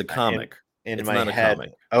I thought it was a comic. In my head.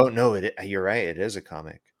 Oh no, you're right. It is a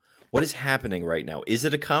comic. What is happening right now? Is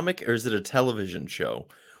it a comic or is it a television show?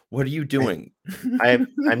 What are you doing? I'm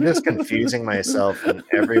just confusing myself and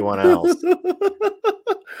everyone else.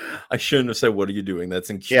 I shouldn't have said, "What are you doing?" That's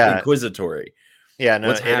inquisitory. Yeah,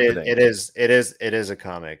 no, it is a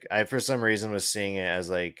comic. I for some reason was seeing it as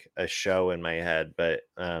like a show in my head, but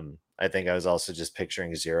I think I was also just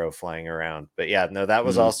picturing Zero flying around. But yeah, no, that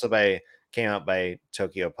was also came out by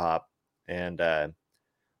Tokyo Pop. And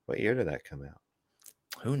what year did that come out?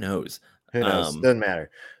 Who knows? Doesn't matter.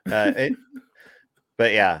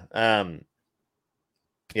 But yeah, but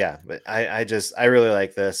I really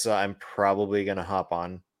like this, so I'm probably gonna hop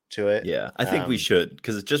on to it. Yeah, I think we should,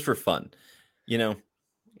 because it's just for fun, you know.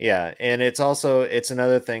 Yeah, and it's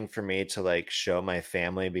another thing for me to like show my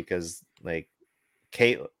family, because like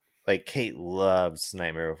Kate loves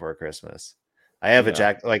Nightmare Before Christmas. I have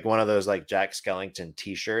one of those like Jack Skellington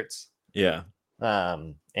t-shirts. Yeah.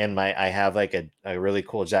 And I have like a really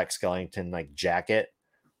cool Jack Skellington like jacket.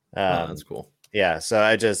 That's cool. Yeah. So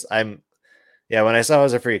when I saw it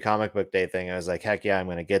was a free comic book day thing, I was like, heck yeah, I'm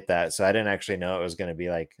going to get that. So I didn't actually know it was going to be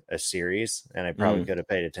like a series, and I probably could have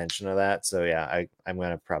paid attention to that. So yeah, I'm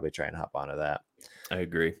going to probably try and hop onto that. I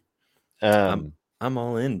agree. I'm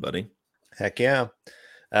all in, buddy. Heck yeah.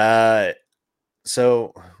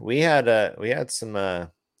 So we had some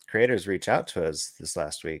creators reach out to us this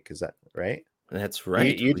last week. Is that right? That's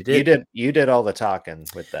right. You did all the talking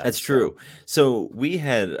with that. That's true. So we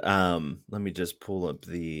had let me just pull up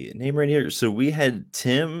the name right here. So we had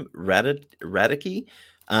Tim Radicke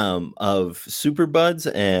of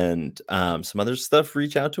Superbuds and some other stuff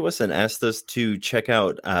reach out to us and asked us to check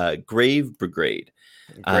out Grave Brigade.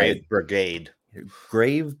 Grave Brigade.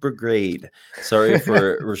 Sorry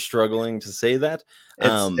for we're struggling to say that.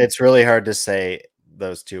 It's really hard to say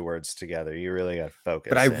those two words together. You really got to focus.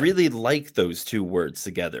 But I really like those two words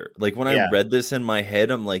together. Like when I read this in my head,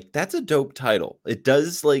 I'm like, that's a dope title. It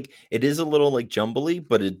is a little like jumbly,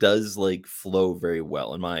 but it does like flow very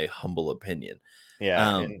well, in my humble opinion.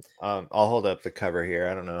 Yeah, and I'll hold up the cover here.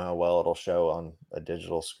 I don't know how well it'll show on a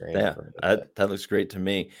digital screen Yeah, for me, but that looks great to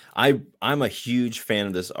me. I'm a huge fan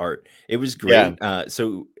of this art. It was yeah.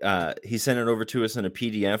 great. He sent it over to us in a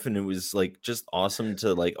PDF, and it was like just awesome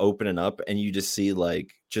to like open it up, and you just see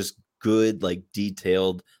like just good like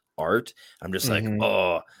detailed art. I'm just like, Hmm.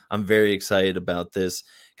 oh, I'm very excited about this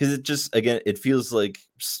because it just again it feels like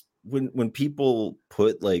when people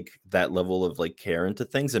put like that level of like care into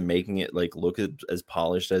things and making it like look as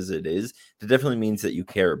polished as it is, it definitely means that you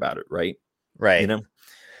care about it, right? You Right. know.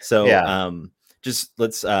 So Yeah. just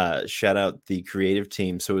let's shout out the creative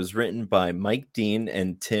team. So it was written by Mike Dean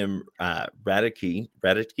and Tim Radicke.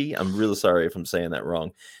 Radicke. I'm really sorry if I'm saying that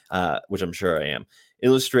wrong, which I'm sure I am.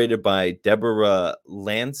 Illustrated by Deborah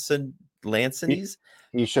You, Lancenes.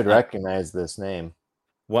 you should Uh, recognize this name.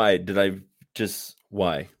 why did I just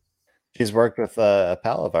why? She's worked with a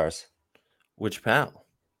pal of ours, Which pal?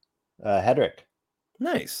 Hedrick.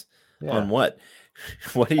 Nice. On Yeah. what?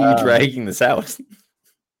 What are you Um, dragging this out?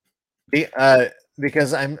 be- uh,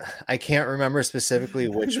 because I can't remember specifically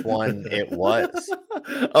which one it was.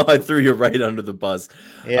 Oh, I threw you right under the bus.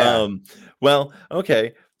 Yeah. Um, well,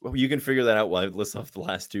 okay. Well, you can figure that out while I list off the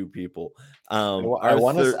last two people.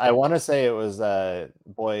 Arthur. I want to say it was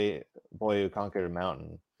boy who conquered a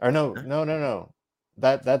mountain. Or no.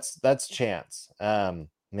 That's Chance.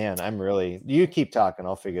 Man, I'm really. You keep talking.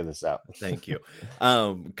 I'll figure this out. Thank you.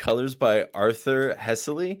 Colors by Arthur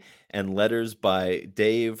Hessely and letters by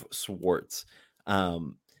Dave Swartz.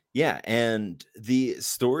 Um, yeah, and the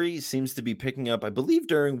story seems to be picking up, I believe,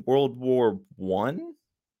 during World War One,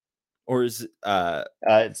 or is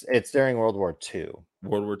It's during World War II.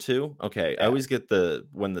 World War Two? Okay, I Yeah. always get the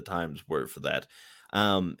when the times were for that.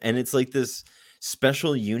 And it's like this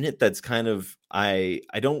special unit that's kind of I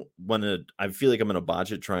don't want to. I feel like I'm gonna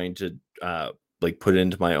botch it trying to like put it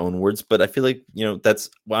into my own words, but I feel like that's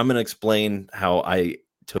well, I'm gonna explain how I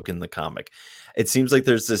took in the comic. It seems like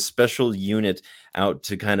there's this special unit out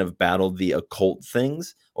to kind of battle the occult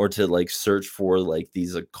things or to like search for like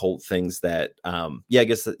these occult things that yeah, I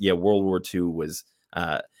guess yeah, World War II was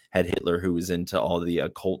had Hitler who was into all the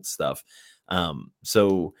occult stuff.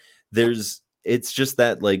 So it's just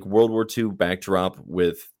that like World War II backdrop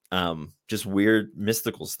with just weird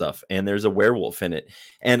mystical stuff, and there's a werewolf in it.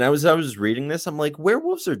 And I was reading this, I'm like,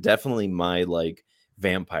 werewolves are definitely my like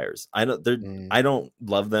vampires. Mm, I don't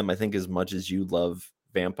love them, I think, as much as you love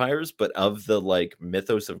vampires, but of the like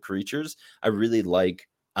mythos of creatures, I really like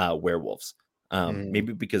werewolves. mm.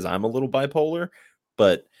 Maybe because I'm a little bipolar,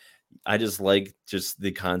 but I just like just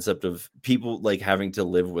the concept of people like having to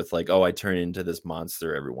live with like, oh, I turn into this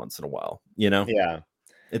monster every once in a while. Yeah.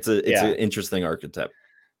 It's an Yeah. interesting archetype.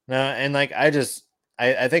 No, and like I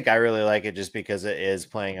think I really like it just because it is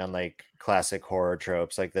playing on like classic horror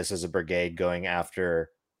tropes. Like this is a brigade going after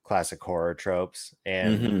classic horror tropes,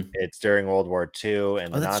 and Hmm. it's during World War II,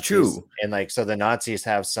 and Oh, the that's Nazis, true. and like so the Nazis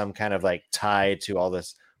have some kind of like tie to all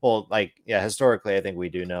this. Well, like yeah, historically, I think we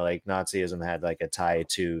do know like Nazism had like a tie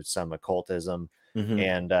to some occultism, Hmm.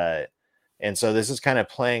 and uh, and so this is kind of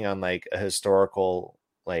playing on like a historical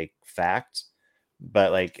like fact,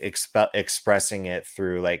 but like expressing it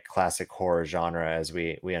through like classic horror genre as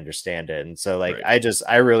we understand it. And so like Right.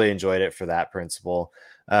 I really enjoyed it for that principle.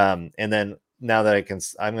 And then now that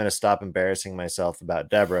I'm going to stop embarrassing myself about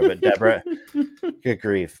Deborah, but Deborah, good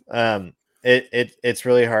grief. It's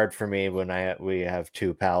really hard for me when we have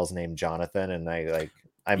two pals named Jonathan, and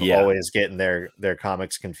I'm Yeah. always getting their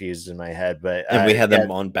comics confused in my head. But And we had yeah,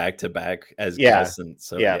 them on back to back as yeah, guests. And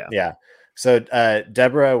so, yeah, yeah, yeah. So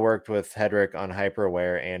Deborah worked with Hedrick on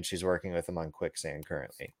Hyperware, and she's working with him on Quicksand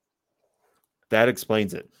currently. that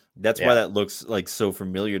explains it. That's why Yeah. that looks like so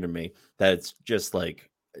familiar to me. That it's just like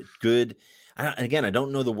good. Again, I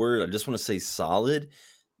don't know the word. I just want to say solid.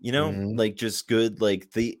 Hmm. Like just good. Like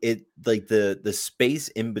the space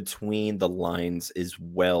in between the lines is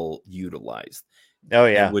well utilized, Oh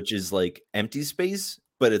and yeah, which is like empty space,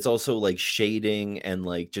 but it's also like shading and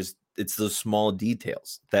like just it's those small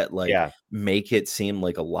details that like yeah, make it seem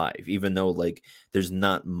like alive, even though like there's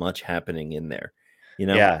not much happening in there, you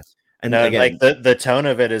know. yeah. And No, like again, the tone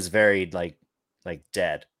of it is very like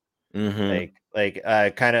dead. mm-hmm,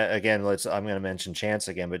 Kind of again. I'm going to mention Chance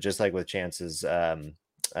again, but just like with Chance's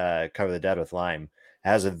Cover the Dead with Lime, it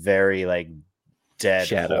has a very like dead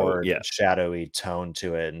shadow, horror yeah, shadowy tone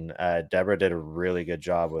to it, and Deborah did a really good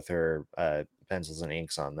job with her pencils and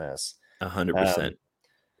inks on this. a hundred Um, percent.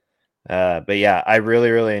 but yeah, I really,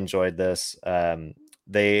 really enjoyed this.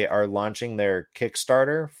 They are launching their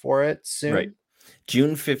Kickstarter for it Right. soon.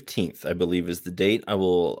 June 15th, I believe, is the date.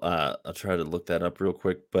 I'll try to look that up real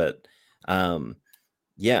quick, but um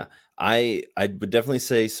yeah, I would definitely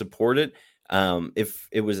say support it. If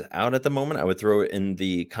it was out at the moment, I would throw it in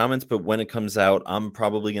the comments. But when it comes out, I'm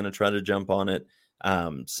probably going to try to jump on it.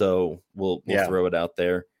 So we'll Yeah. throw it out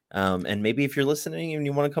there. And maybe if you're listening and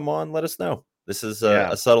you want to come on, let us know. This is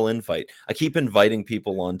Yeah. a subtle invite. I keep inviting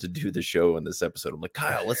people on to do the show in this episode. I'm like,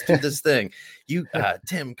 Kyle, let's do this thing. You,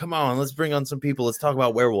 Tim, come on, let's bring on some people. Let's talk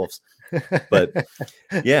about werewolves. But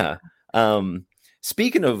yeah.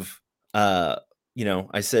 Speaking of,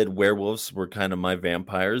 I said werewolves were kind of my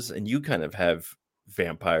vampires, and you kind of have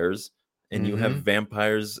vampires, and you have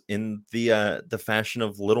vampires in the fashion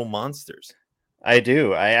of little monsters. I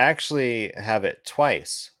do. I actually have it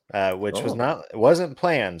twice, which Oh. wasn't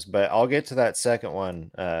planned, but I'll get to that second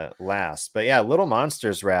one last. But yeah, Little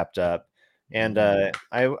Monsters wrapped up, and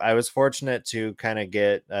I was fortunate to kind of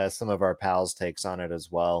get some of our pals' takes on it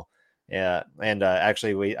as well. Yeah, and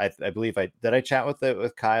actually, I believe I chat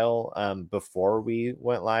with Kyle before we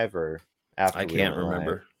went live or after I we can't went live?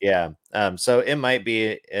 remember. Yeah, so it might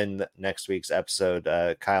be in next week's episode.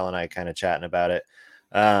 Kyle and I kind of chatting about it.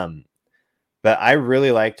 But I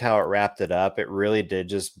really liked how it wrapped it up. It really did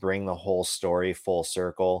just bring the whole story full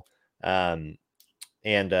circle. And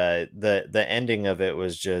the ending of it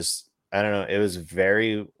was just, I don't know, it was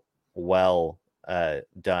very well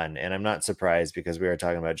done. And I'm not surprised because we were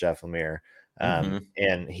talking about Jeff Lemire.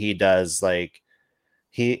 And he does like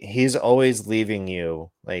he's always leaving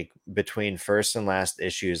you like between first and last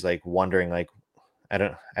issues, like wondering like I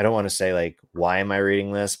don't want to say like why am I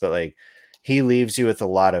reading this, but like he leaves you with a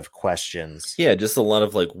lot of questions. Yeah, just a lot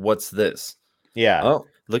of like, what's this? Yeah. Oh,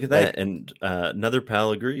 look at Like, that. And another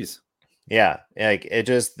pal agrees. yeah. Like it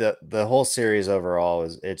just the whole series overall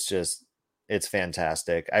it's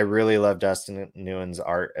fantastic. I really love Dustin Nguyen's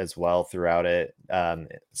art as well throughout it.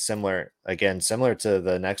 Similar to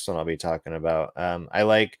the next one I'll be talking about. I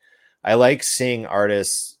like seeing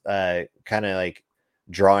artists kind of like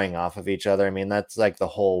drawing off of each other. I mean, that's like the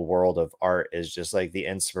whole world of art is just like the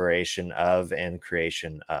inspiration of and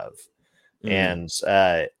creation of. And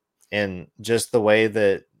just the way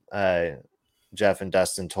that Jeff and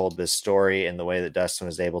Dustin told this story and the way that Dustin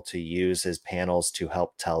was able to use his panels to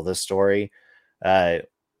help tell the story,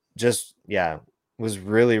 just yeah, was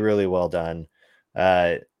really, really well done.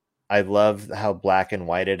 I love how black and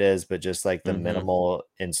white it is, but just like the minimal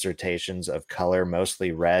insertions of color,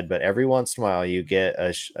 mostly red. But every once in a while, you get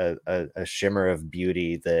a shimmer of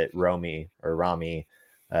beauty that Rami.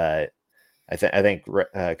 I think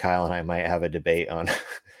Kyle and I might have a debate on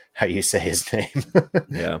how you say his name.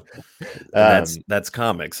 Yeah, that's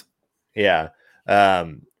comics. Yeah.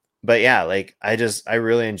 But yeah, like I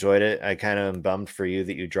really enjoyed it. I kind of am bummed for you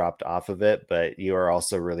that you dropped off of it, but you are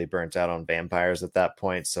also really burnt out on vampires at that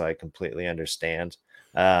point, so I completely understand.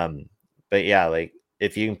 But yeah, like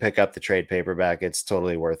if you can pick up the trade paperback, it's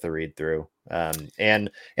totally worth a read through.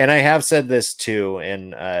 And I have said this too,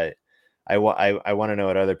 and I want to know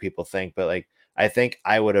what other people think, but like I think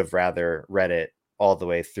I would have rather read it all the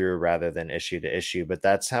way through rather than issue to issue. But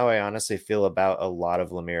that's how I honestly feel about a lot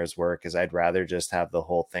of Lemire's work is I'd rather just have the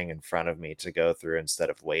whole thing in front of me to go through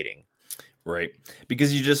instead of waiting. Right.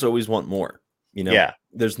 Because you just always want more, Yeah.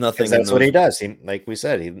 There's nothing. That's what he does. He, like we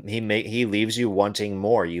said, he leaves you wanting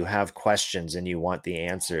more. You have questions and you want the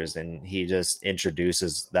answers, and he just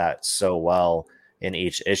introduces that so well in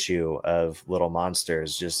each issue of Little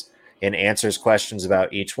Monsters. Just and answers questions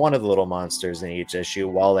about each one of the little monsters in each issue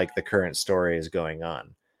while like the current story is going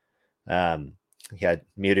on. Yeah,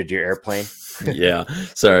 muted your airplane. Yeah,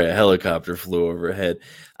 sorry, a helicopter flew overhead.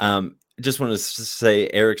 Just want to say,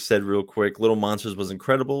 Eric said real quick, Little Monsters was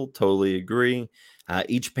incredible. Totally agree.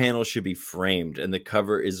 Each panel should be framed, and the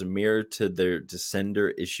cover is a mirror to their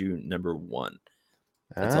Descender issue number 1.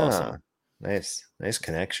 That's awesome. Nice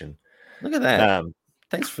connection. Look at that.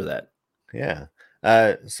 Thanks for that. Yeah.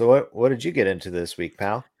 So what did you get into this week,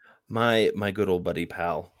 pal? My good old buddy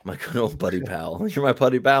pal. My good old buddy pal. You're my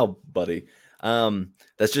buddy pal, buddy.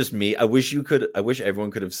 That's just me. I wish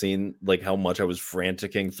everyone could have seen like how much I was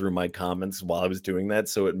franticing through my comments while I was doing that,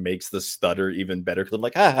 so it makes the stutter even better. Because I'm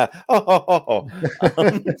like,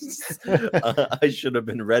 I should have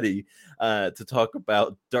been ready to talk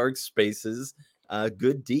about Dark Spaces,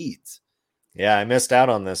 Good Deeds. Yeah, I missed out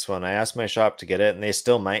on this one. I asked my shop to get it, and they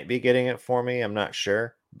still might be getting it for me. I'm not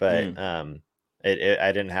sure, but I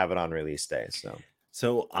didn't have it on release day,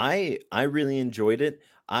 so I really enjoyed it.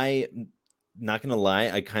 Not gonna lie,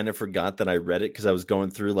 I kind of forgot that I read it because I was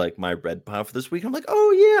going through like my read pile for this week. I'm like,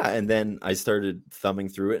 oh yeah, and then I started thumbing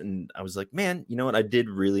through it, and I was like, man, you know what? I did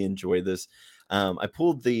really enjoy this. I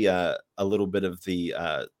pulled the a little bit of the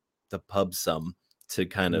pub sum to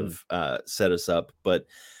kind of set us up, but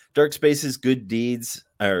Dark Spaces Good Deeds,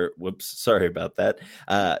 or whoops, sorry about that.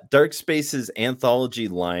 Dark Spaces anthology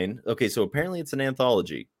line. Okay, so apparently it's an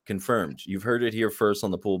anthology. Confirmed. You've heard it here first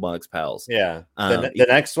on the Poolbox Pals. Yeah. The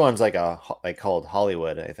next one's like called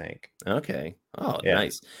Hollywood, I think. Okay. Oh, Yeah.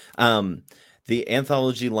 nice. The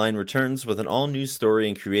anthology line returns with an all-new story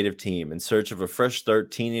and creative team. In search of a fresh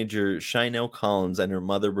start, teenager Shynell Collins and her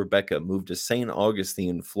mother Rebecca moved to St.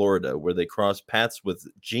 Augustine, Florida, where they cross paths with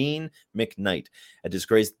Jean McKnight, a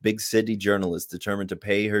disgraced big city journalist determined to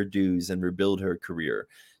pay her dues and rebuild her career,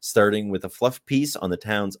 starting with a fluff piece on the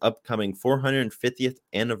town's upcoming 450th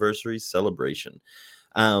anniversary celebration.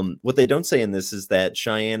 What they don't say in this is that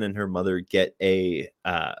Cheyenne and her mother get they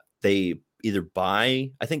either buy,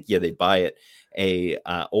 I think, yeah, they buy it, a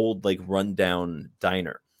old like rundown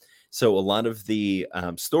diner. So a lot of the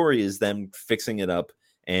story is them fixing it up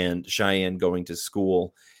and Cheyenne going to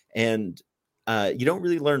school, and you don't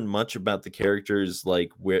really learn much about the characters,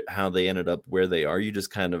 like how they ended up where they are. You just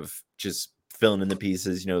kind of just filling in the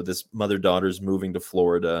pieces. This mother-daughter's moving to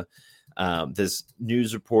Florida. This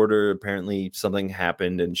news reporter, apparently something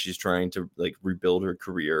happened and she's trying to like rebuild her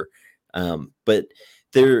career. But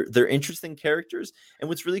they're interesting characters, and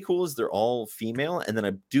what's really cool is they're all female, and then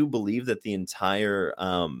I do believe that the entire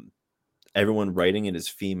everyone writing it is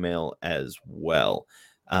female as well.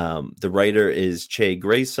 The writer is Che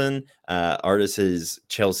Grayson, artist is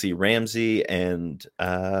Chelsea Ramsey, and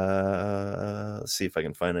let's see if I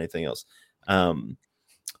can find anything else. And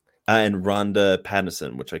Rhonda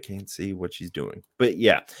Pattison, which I can't see what she's doing, but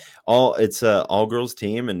yeah, it's a all girls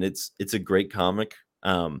team, and it's a great comic.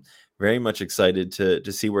 Very much excited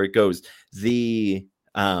to see where it goes. The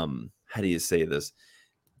how do you say this?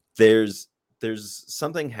 There's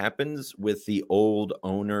something happens with the old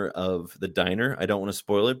owner of the diner. I don't want to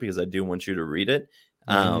spoil it because I do want you to read it.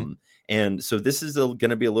 And so this is going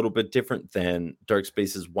to be a little bit different than Dark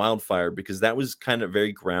Spaces Wildfire, because that was kind of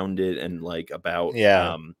very grounded and like about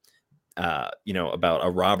about a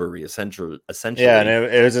robbery essentially. Yeah, and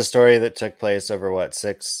it was a story that took place over what,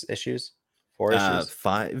 6 issues? 4 issues?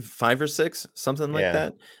 5 or 6, something like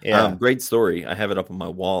that. Yeah. Great story. I have it up on my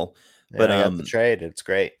wall. Yeah, but I got the trade. It's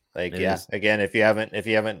great. Like, yeah, is. Again, if you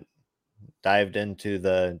haven't delved into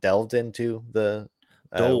the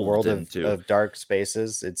world of Dark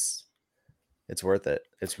Spaces, it's worth it.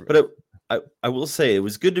 I will say it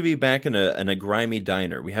was good to be back in a grimy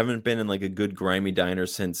diner. We haven't been in like a good grimy diner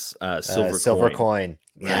since Silver Coin.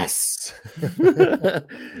 Yes.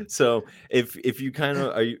 So if you kind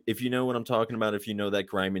of if you know what I'm talking about, if you know that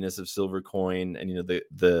griminess of Silver Coin, and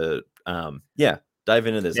the dive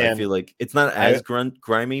into this. I feel like it's not as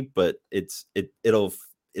grimy, but it'll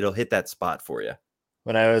hit that spot for you.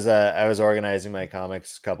 When I was organizing my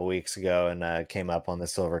comics a couple weeks ago and came up on the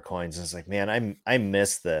Silver Coins, and I was like, man, I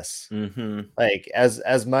miss this. Like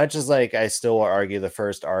as much as like I still will argue the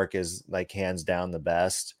first arc is like hands down the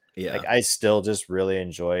best. Yeah, like I still just really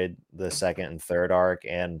enjoyed the second and third arc.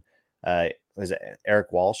 And was it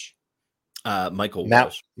Eric Walsh? Michael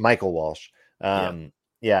Walsh.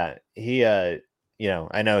 Yeah, he I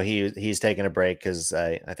know he's taking a break because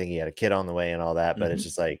I think he had a kid on the way and all that, but it's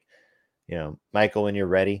just like, Michael, when you're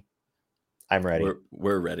ready, I'm ready.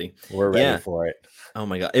 We're ready. We're ready for it. Oh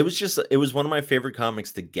my God. It was one of my favorite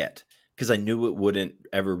comics to get because I knew it wouldn't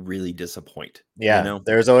ever really disappoint. Yeah.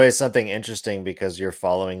 There's always something interesting because you're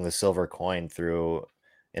following the Silver Coin through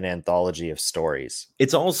an anthology of stories.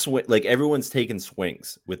 It's all like everyone's taking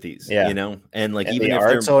swings with these, and like, even the if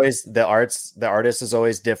art's always the artist is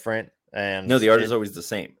always different. And no, the art is always the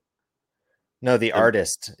same. No, the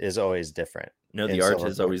artist is always different. No, the art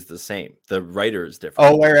is always the same. The writer is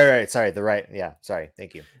different. Oh, right. Sorry, yeah. Sorry,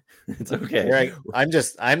 thank you. It's okay. Right. I'm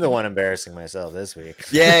the one embarrassing myself this week.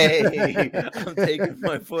 Yay! I'm taking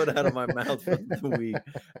my foot out of my mouth for the week.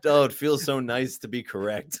 Oh, it feels so nice to be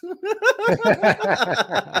correct.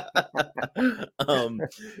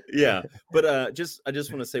 Yeah, but I just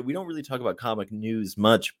want to say we don't really talk about comic news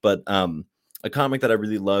much, but a comic that I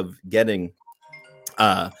really love getting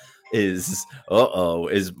is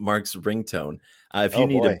Mark's ringtone.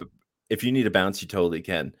 If you need a bounce, you totally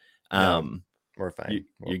can. We're fine.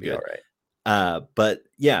 You're good. All right. But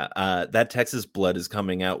yeah, that Texas Blood is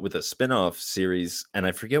coming out with a spin-off series, and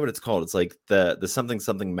I forget what it's called. It's like the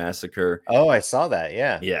something massacre. Oh, I saw that.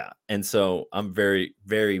 Yeah. Yeah. And so I'm very,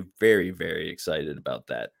 very, very, very excited about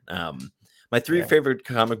that. My 3 favorite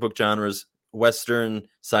comic book genres: Western,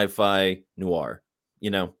 sci-fi, noir,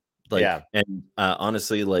 and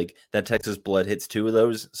honestly, like that Texas Blood hits 2 of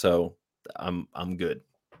those. So I'm good.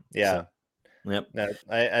 Yeah. So, yep. No,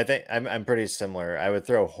 I think I'm pretty similar. I would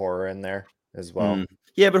throw horror in there as well.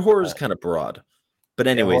 Yeah, but horror is kind of broad. But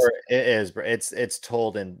Yeah, anyways, horror it is. It's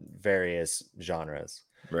told in various genres.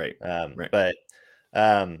 right, Um, right. but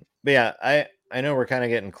but yeah, I know we're kind of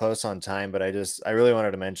getting close on time, but I really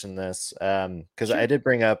wanted to mention this because I Sure. did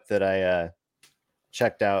bring up that I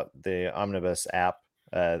checked out the Omnibus app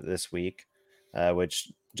this week,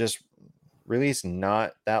 which just released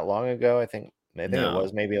not that long ago. I think it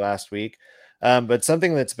was No. maybe last week. But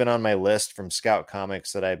something that's been on my list from Scout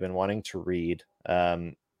Comics that I've been wanting to read,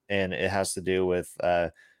 and it has to do with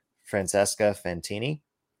Francesca Fantini.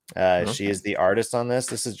 She Okay. is the artist on this.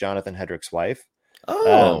 This is Jonathan Hedrick's wife. Um,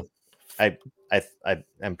 Oh. I,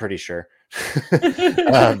 I'm pretty sure.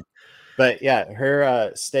 um, but yeah,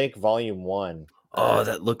 her Stake Volume One Oh,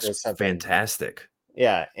 that looks is something. fantastic.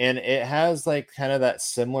 Yeah, and it has like kind of that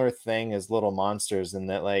similar thing as Little Monsters in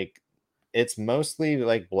that like it's mostly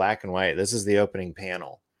like black and white. This is the opening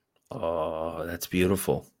panel. Oh, that's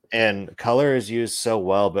beautiful. And color is used so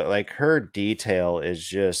well, but like her detail is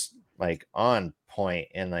just like on point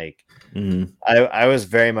and like Mhm. I was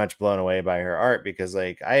very much blown away by her art because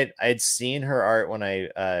like I'd seen her art when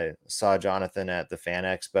I saw Jonathan at the Fan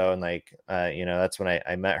Expo and like that's when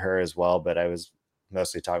I met her as well, but I was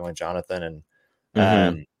mostly talking with Jonathan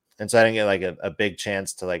Mhm. and so I didn't get like a big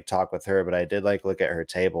chance to like talk with her, but I did like look at her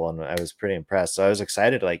table and I was pretty impressed. So I was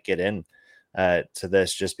excited to like get in to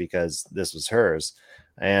this just because this was hers.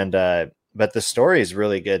 And but the story is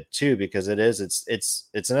really good too because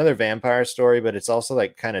it's another vampire story, but it's also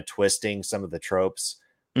like kind of twisting some of the tropes.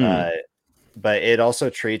 Mm. Uh, but it also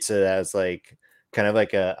treats it as like kind of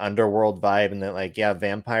like a underworld vibe, and that like yeah,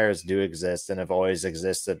 vampires do exist and have always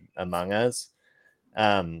existed among us.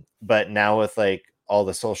 But now with like all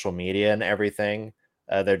the social media and everything,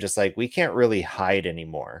 they're just like we can't really hide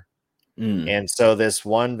anymore. Mm. And so this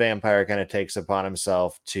one vampire kind of takes upon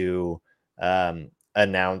himself to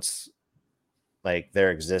announce like their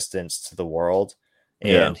existence to the world,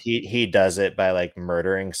 Yeah. and he does it by like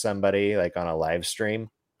murdering somebody like on a live stream.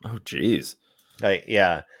 Oh, geez. Like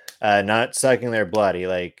yeah, not sucking their blood. He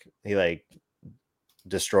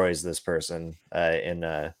destroys this person in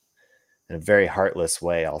a very heartless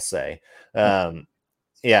way, I'll say. Um,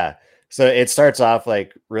 yeah, so it starts off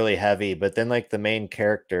like really heavy, but then like the main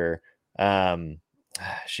character, um,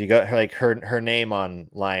 she got her like her name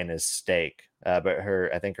online is Stake, but her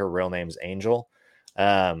I think her real name's Angel.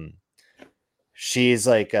 Um, she's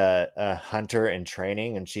like a hunter in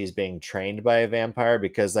training, and she's being trained by a vampire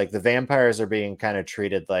because like the vampires are being kind of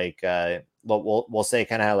treated like we'll say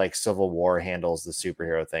kind of how like Civil War handles the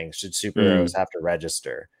superhero thing. Should superheroes Mm. have to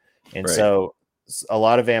register? And Right. so a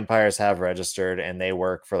lot of vampires have registered and they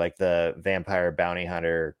work for like the Vampire Bounty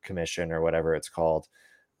Hunter Commission or whatever it's called.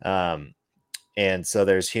 Um, and so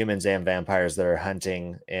there's humans and vampires that are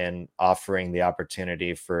hunting and offering the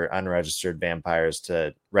opportunity for unregistered vampires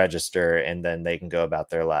to register and then they can go about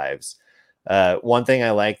their lives. One thing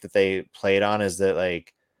I like that they played on is that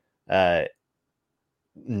like uh,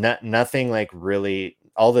 nothing like really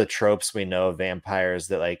all the tropes we know of vampires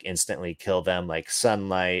that like instantly kill them, like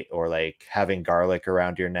sunlight or like having garlic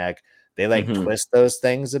around your neck, they like Mhm. twist those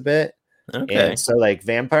things a bit. And Okay. so like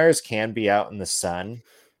vampires can be out in the sun,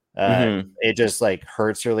 Mhm. it just like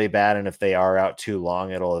hurts really bad, and if they are out too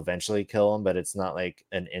long, it'll eventually kill them. But it's not like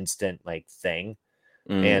an instant like thing.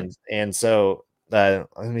 Mm. And so let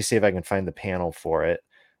me see if I can find the panel for it.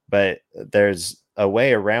 But there's a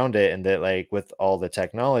way around it, and that like with all the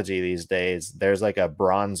technology these days, there's like a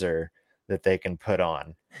bronzer that they can put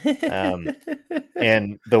on. Um,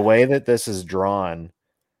 and the way that this is drawn,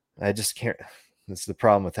 I just can't. That's the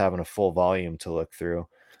problem with having a full volume to look through.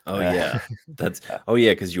 Oh, Uh, yeah. That's oh,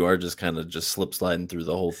 yeah, because you are just kinda just slip sliding through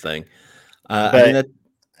the whole thing. I mean, but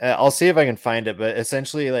that I'll see if I can find it, but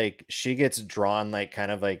essentially, like she gets drawn like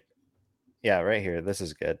kind of like yeah, right here. This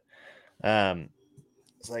is good. Um,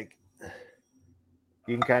 it's like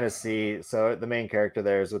you can kind of see. So the main character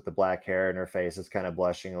there is with the black hair, and her face is kind of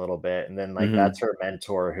blushing a little bit, and then like that's Mhm. her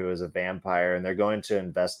mentor who is a vampire, and they're going to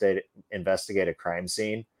investigate a crime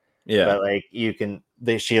scene. Yeah. But like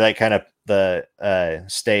she like kind of the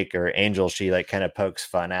Stake or Angel, she like kind of pokes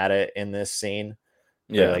fun at it in this scene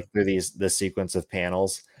or Yeah. like through this sequence of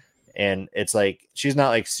panels, and it's like she's not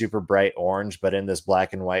like super bright orange, but in this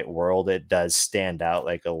black and white world it does stand out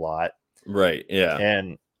like a lot. Right, yeah.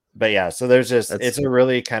 And but yeah, so there's just That's it's a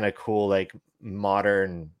really kind of cool like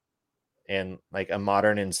modern and like a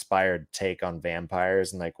modern inspired take on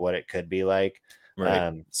vampires and like what it could be like.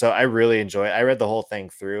 right. So I really enjoy it. I read the whole thing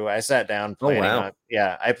through. I sat down Oh, planning on wow.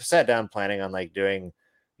 yeah, I sat down planning on like doing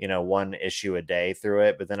one issue a day through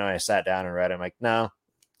it, but then when I sat down and read it, I'm like, no,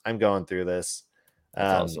 I'm going through this.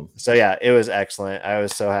 That's awesome. So yeah, it was excellent. I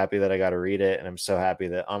was so happy that I got to read it, and I'm so happy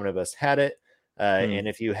that Omnibus had it. And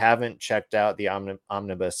if you haven't checked out the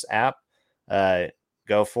Omnibus app,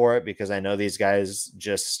 go for it, because I know these guys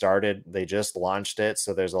just started, they just launched it.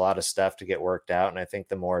 So there's a lot of stuff to get worked out. And I think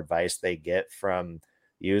the more advice they get from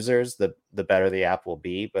users, the better the app will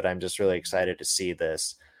be. But I'm just really excited to see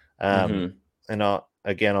this. And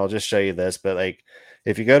I'll just show you this, but like,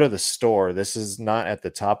 if you go to the store, this is not at the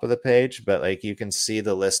top of the page, but like you can see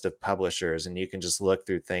the list of publishers and you can just look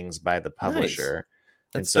through things by the publisher.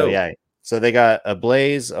 Nice. And so, dope. yeah, so they got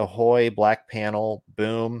Ablaze, Ahoy, Black Panel,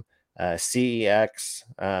 Boom, CEX.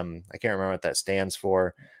 I can't remember what that stands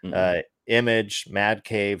for. Image, Mad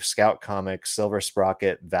Cave, Scout Comics, Silver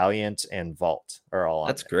Sprocket, Valiant, and Vault are all on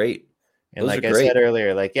That's there. great. And Those like are I great. said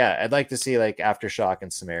earlier, like, yeah, I'd like to see like Aftershock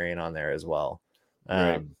and Sumerian on there as well.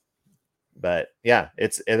 Right. But yeah,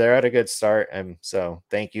 they're at a good start. And so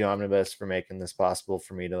thank you, Omnibus, for making this possible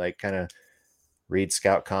for me to like kind of read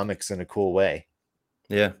Scout Comics in a cool way.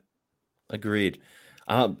 Yeah, agreed.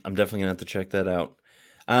 I'm definitely gonna have to check that out.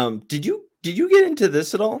 Did you get into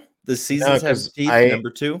this at all? The Seasons Have Teeth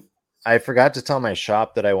 #2? I forgot to tell my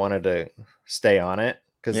shop that I wanted to stay on it,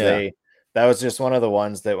 because that was just one of the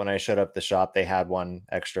ones that when I showed up the shop, they had one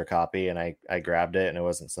extra copy and I grabbed it, and it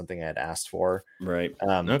wasn't something I had asked for. Right.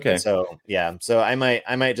 Okay. So yeah, so I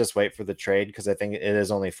might just wait for the trade, because I think it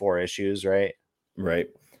is only 4 issues, right? Right.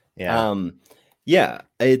 Yeah. Yeah,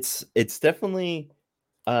 it's definitely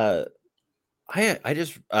I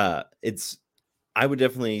would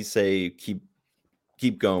definitely say keep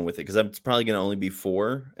going with it, because it's probably going to only be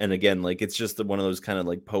 4, and again, like, it's just one of those kind of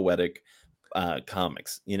like poetic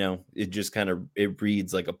comics, you know. It just kind of, it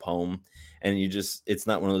reads like a poem, and it's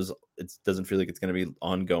not one of those, it doesn't feel like it's going to be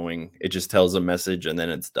ongoing. It just tells a message and then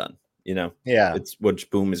it's done, you know. Yeah, it's what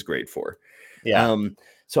Boom is great for. Yeah.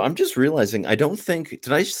 So I'm just realizing, I don't think,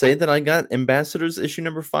 did I say that I got Ambassadors issue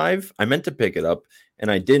 #5? I meant to pick it up and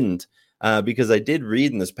I didn't, because I did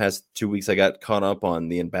read in this past 2 weeks. I got caught up on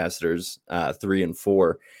the Ambassadors 3 and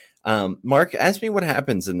 4. Mark, ask me what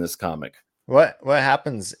happens in this comic. What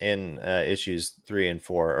happens in issues 3 and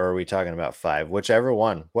 4, or are we talking about 5? Whichever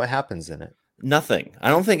one. What happens in it? Nothing. I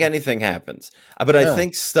don't think anything happens. But I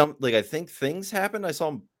think I think things happened. I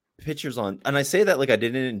saw pictures on, and I say that like I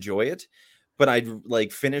didn't enjoy it, but I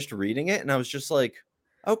like finished reading it and I was just like,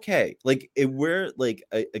 okay, like we're like,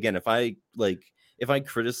 again, if I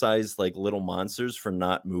criticize like Little Monsters for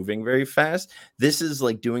not moving very fast, this is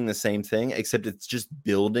like doing the same thing, except it's just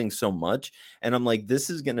building so much. And I'm like,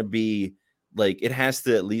 this is going to be like, it has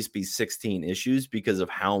to at least be 16 issues because of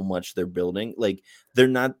how much they're building. Like they're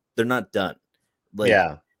not done. Like,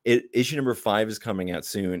 yeah. Issue #5 is coming out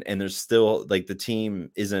soon, and there's still like, the team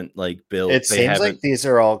isn't like built. It seems like these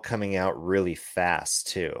are all coming out really fast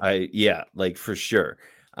too. Yeah, like for sure.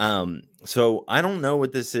 So I don't know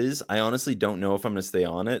what this is. I honestly don't know if I'm gonna stay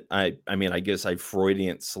on it. I mean, I guess I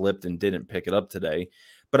Freudian slipped and didn't pick it up today,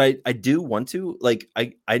 but I do want to. Like,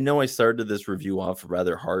 I know I started this review off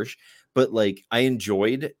rather harsh, but like, I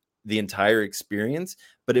enjoyed the entire experience,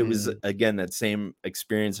 but it was again that same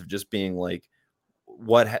experience of just being like,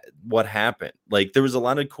 what happened? Like, there was a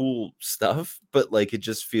lot of cool stuff, but like, it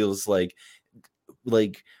just feels like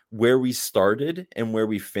where we started and where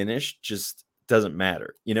we finished just doesn't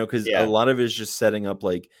matter, you know, because a lot of it is just setting up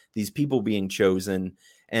like these people being chosen,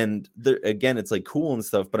 and again, it's like cool and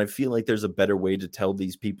stuff, but I feel like there's a better way to tell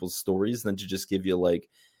these people's stories than to just give you like,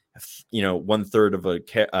 you know,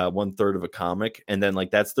 1/3 of a comic, and then like,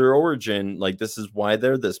 that's their origin, like this is why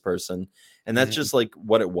they're this person, and that's just like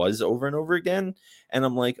what it was over and over again. And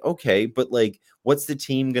I'm like, okay, but like, what's the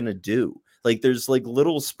team gonna do? Like, there's like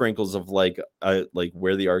little sprinkles of like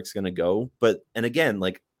where the arc's gonna go, but, and again,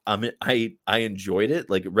 like, I enjoyed it,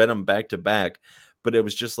 like read them back to back, but it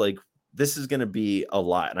was just like, this is gonna be a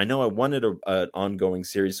lot, and I know I wanted an ongoing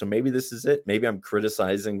series, so maybe this is it. Maybe I'm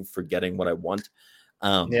criticizing for getting what I want.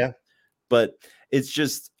 But it's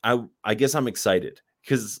just, I guess I'm excited,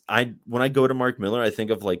 because when I go to Mark Millar, I think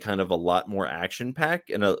of like kind of a lot more action pack,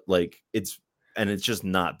 and it's just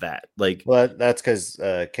not that. Like, well, that's because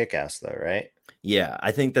Kick-Ass though, right? Yeah,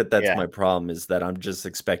 I think that's my problem, is that I'm just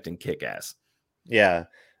expecting Kick-Ass. Yeah.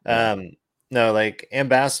 No, like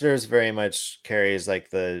Ambassadors very much carries like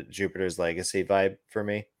the Jupiter's Legacy vibe for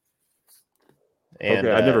me. And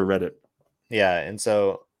okay, I never read it. Yeah, and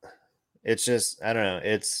so it's just, I don't know,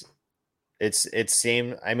 it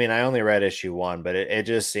seemed, I mean, I only read issue 1, but it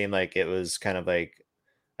just seemed like it was kind of like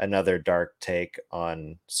another dark take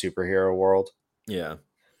on superhero world. Yeah.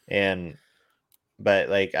 But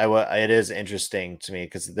like, it is interesting to me,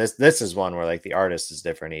 because this is one where like the artist is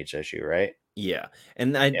different each issue, right? Yeah,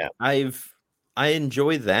 and I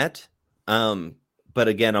enjoy that, but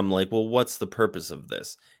again, I'm like, well, what's the purpose of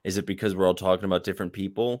this? Is it because we're all talking about different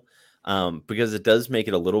people? Because it does make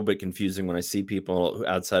it a little bit confusing when I see people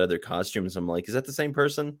outside of their costumes. I'm like, is that the same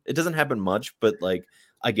person? It doesn't happen much, but like,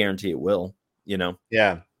 I guarantee it will, you know?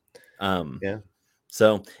 Yeah. Um, Yeah.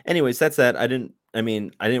 so anyways, that's that. I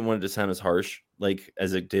mean, I didn't want it to sound as harsh like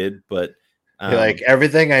as it did, but You're like,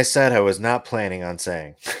 everything I said, I was not planning on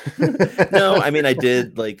saying. no, I mean, I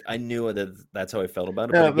did, like, I knew that that's how I felt about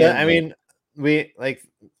it. But No, but again, I like, mean,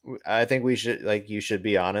 I think we should, like, you should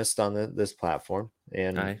be honest on this platform,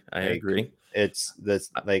 and I like, agree. it's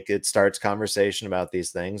this, like, it starts conversation about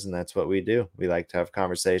these things, and that's what we do. We like to have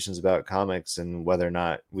conversations about comics, and whether or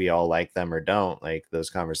not we all like them or don't, like,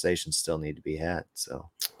 those conversations still need to be had. So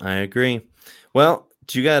I agree. Well,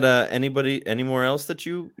 do you got anymore else that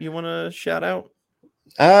you want to shout out?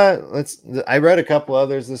 I read a couple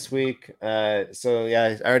others this week. So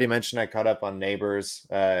yeah, I already mentioned I caught up on Neighbors.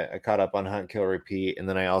 I caught up on Hunt Kill Repeat, and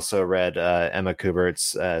then I also read Emma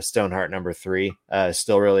Kubert's Stoneheart #3.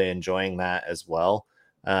 Still really enjoying that as well.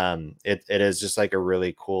 It is just like a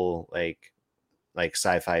really cool like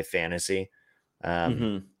sci-fi fantasy.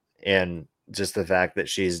 Mm-hmm. And just the fact that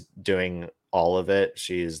she's doing all of it.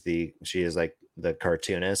 She is like the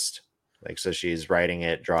cartoonist. Like, so she's writing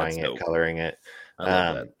it, That's drawing it, dope. coloring it. I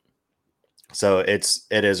love that. So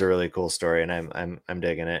it is a really cool story, and I'm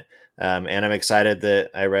digging it. And I'm excited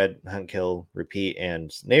that I read Hunt Kill Repeat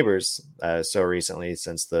and Neighbors so recently,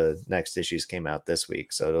 since the next issues came out this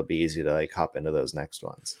week. So it'll be easy to like hop into those next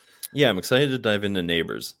ones. Yeah, I'm excited to dive into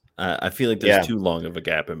Neighbors. I feel like there's Yeah, too long of a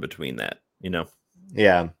gap in between that, you know?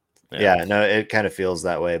 yeah, Yeah. yeah. No, it kind of feels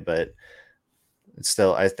that way, but it's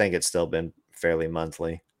still, I think it's still been fairly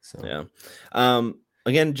monthly. So Yeah.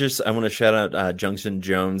 Again, just I want to shout out Junction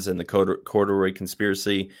Jones and the Corduroy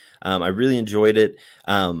Conspiracy. I really enjoyed it.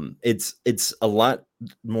 It's a lot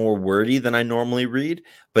more wordy than I normally read,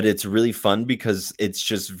 but it's really fun because it's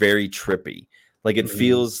just very trippy. Like it Mhm.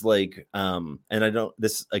 feels like, and I don't.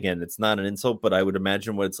 This again, it's not an insult, but I would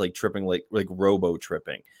imagine what it's like tripping, like robo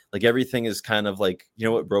tripping. Like everything is kind of like, you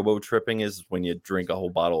know what robo tripping is when you drink a whole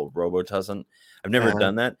bottle of Robitussin. I've never Uh-huh.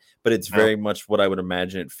 done that, but it's No. very much what I would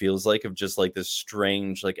imagine it feels like, of just like this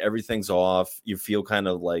strange, like everything's off. You feel kind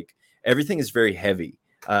of like everything is very heavy.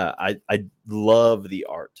 I love the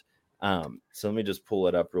art. So let me just pull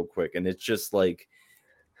it up real quick, and it's just like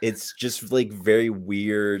very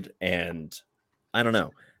weird, and I don't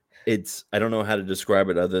know. I don't know how to describe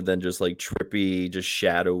it other than just like trippy, just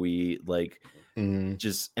shadowy, like Mhm.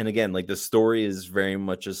 just, and again, like the story is very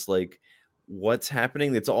much just like what's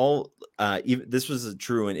happening. It's all even this was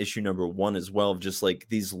true in issue #1 as well, of just like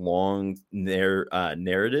these long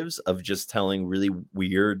narratives of just telling really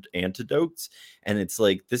weird antidotes, and it's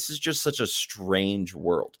like this is just such a strange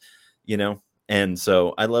world, you know. And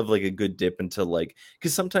so I love like a good dip into like,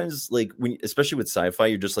 because sometimes like when, especially with sci-fi,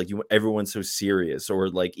 you're just like everyone's so serious, or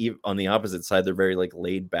like even on the opposite side, they're very like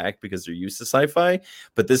laid back because they're used to sci-fi.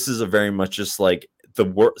 But this is a very much just like the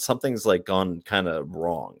world, something's like gone kind of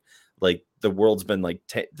wrong. Like the world's been like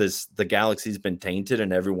the galaxy's been tainted,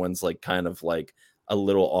 and everyone's like kind of like a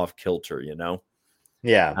little off kilter, you know.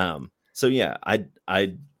 Yeah. So yeah, I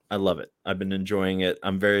love it. I've been enjoying it.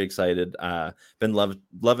 I'm very excited. Been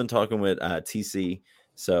loving talking with TC.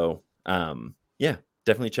 So yeah,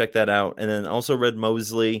 definitely check that out. And then also read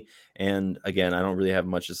Mosley. And again, I don't really have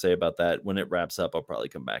much to say about that. When it wraps up, I'll probably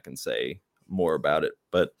come back and say more about it.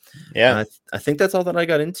 But Yeah. I think that's all that I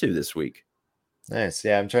got into this week. Nice.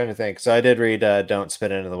 Yeah, I'm trying to think. So I did read Don't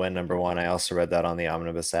Spit Into the Wind #1. I also read that on the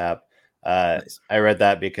Omnibus app. Nice. I read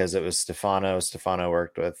that because it was Stefano. Stefano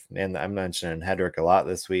worked with, and I'm mentioning Hedrick a lot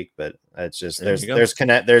this week, but it's just There you go.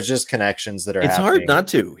 there's just connections that are It's hard happening. not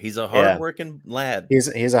to. He's a Yeah. hardworking lad.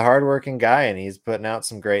 He's a hardworking guy, and he's putting out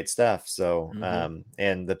some great stuff. So Hmm.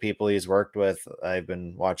 and the people he's worked with, I've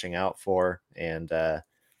been watching out for, and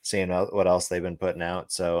seeing what else they've been putting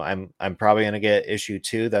out. So I'm probably gonna get issue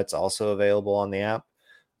 2 that's also available on the app.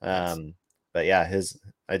 Nice. But yeah,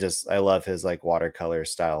 I love his like watercolor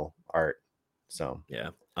style art. So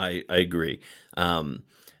Yeah, I agree. I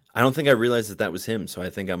don't think I realized that that was him, so I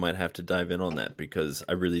think I might have to dive in on that because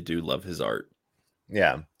I really do love his art.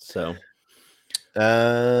 yeah. So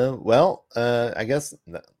Well, I guess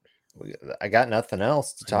I got nothing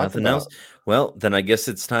else to talk nothing else. about. Well, then I guess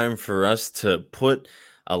it's time for us to put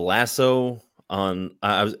a lasso on.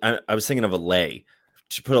 I was thinking of a lay.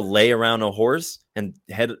 To put a lay around a horse and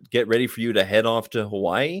get ready for you to head off to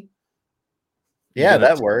Hawaii. You Yeah, gonna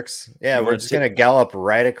that works. Yeah, you we're want just to gonna gallop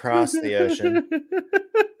right across the ocean.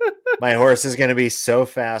 My horse is gonna be so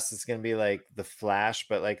fast, it's gonna be like the Flash,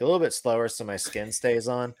 but like a little bit slower, so my skin stays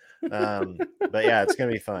on. But yeah, it's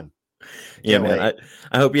gonna be fun. Yeah, Can't man. wait.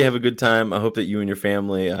 I hope you have a good time. I hope that you and your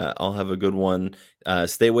family all have a good one.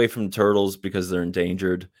 Stay away from turtles because they're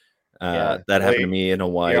endangered. Yeah. That Well, happened to me in you're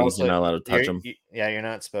Hawaii. You're also not allowed to touch you're them. yeah, you're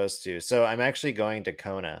not supposed to. So I'm actually going to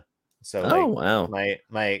Kona. So Oh, like wow.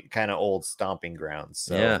 my kind of old stomping grounds.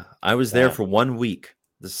 So Yeah, I was there uh, for 1 week.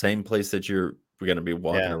 The same place that we're gonna be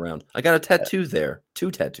walking yeah. around. I got a Uh, tattoo there. 2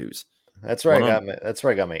 tattoos. That's One where I on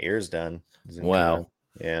got my ears done. Is in Kona. Wow.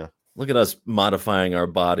 Yeah. Look at us modifying our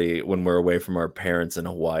body when we're away from our parents in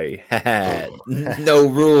Hawaii. No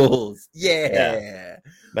rules. Yeah. Yeah.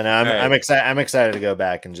 But no, All right. I'm excited to go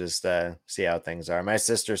back and just see how things are. My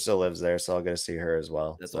sister still lives there, so I'll go see her as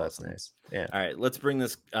well. That's So that's awesome. nice. Yeah. All right, let's bring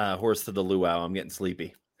this horse to the luau. I'm getting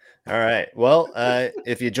sleepy. All right. Well,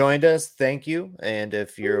 if you joined us, thank you. And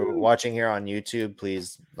if you're Woo. watching here on YouTube,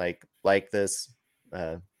 please like this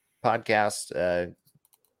uh, podcast.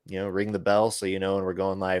 Ring the bell so you know when we're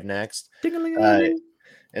going live next. Uh, Ding-a-ling-a-ling.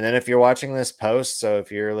 and then if you're watching this post, so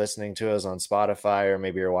if you're listening to us on Spotify or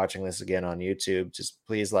maybe you're watching this again on YouTube, just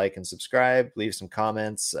please like and subscribe, leave some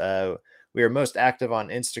comments. We are most active on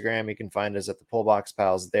Instagram. You can find us at the Pullbox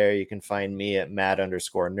Pals there. You can find me at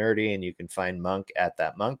Mad_nerdy, and you can find Monk at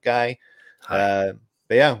that Monk guy. Hi.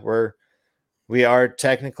 But yeah, we are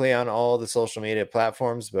technically on all the social media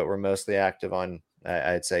platforms, but we're mostly active on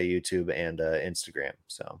I'd say YouTube and Instagram.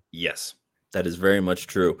 So Yes, that is very much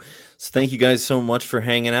true. So thank you guys so much for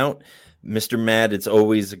hanging out. Mr. Mad, it's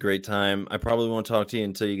always a great time. I probably won't talk to you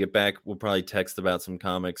until you get back. We'll probably text about some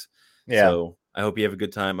comics. yeah, So I hope you have a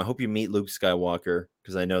good time. I hope you meet Luke Skywalker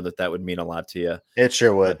because I know that would mean a lot to you. it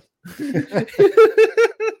sure would.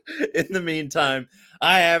 In the meantime,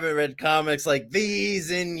 I haven't read comics like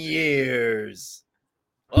these in years.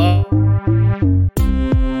 Oh.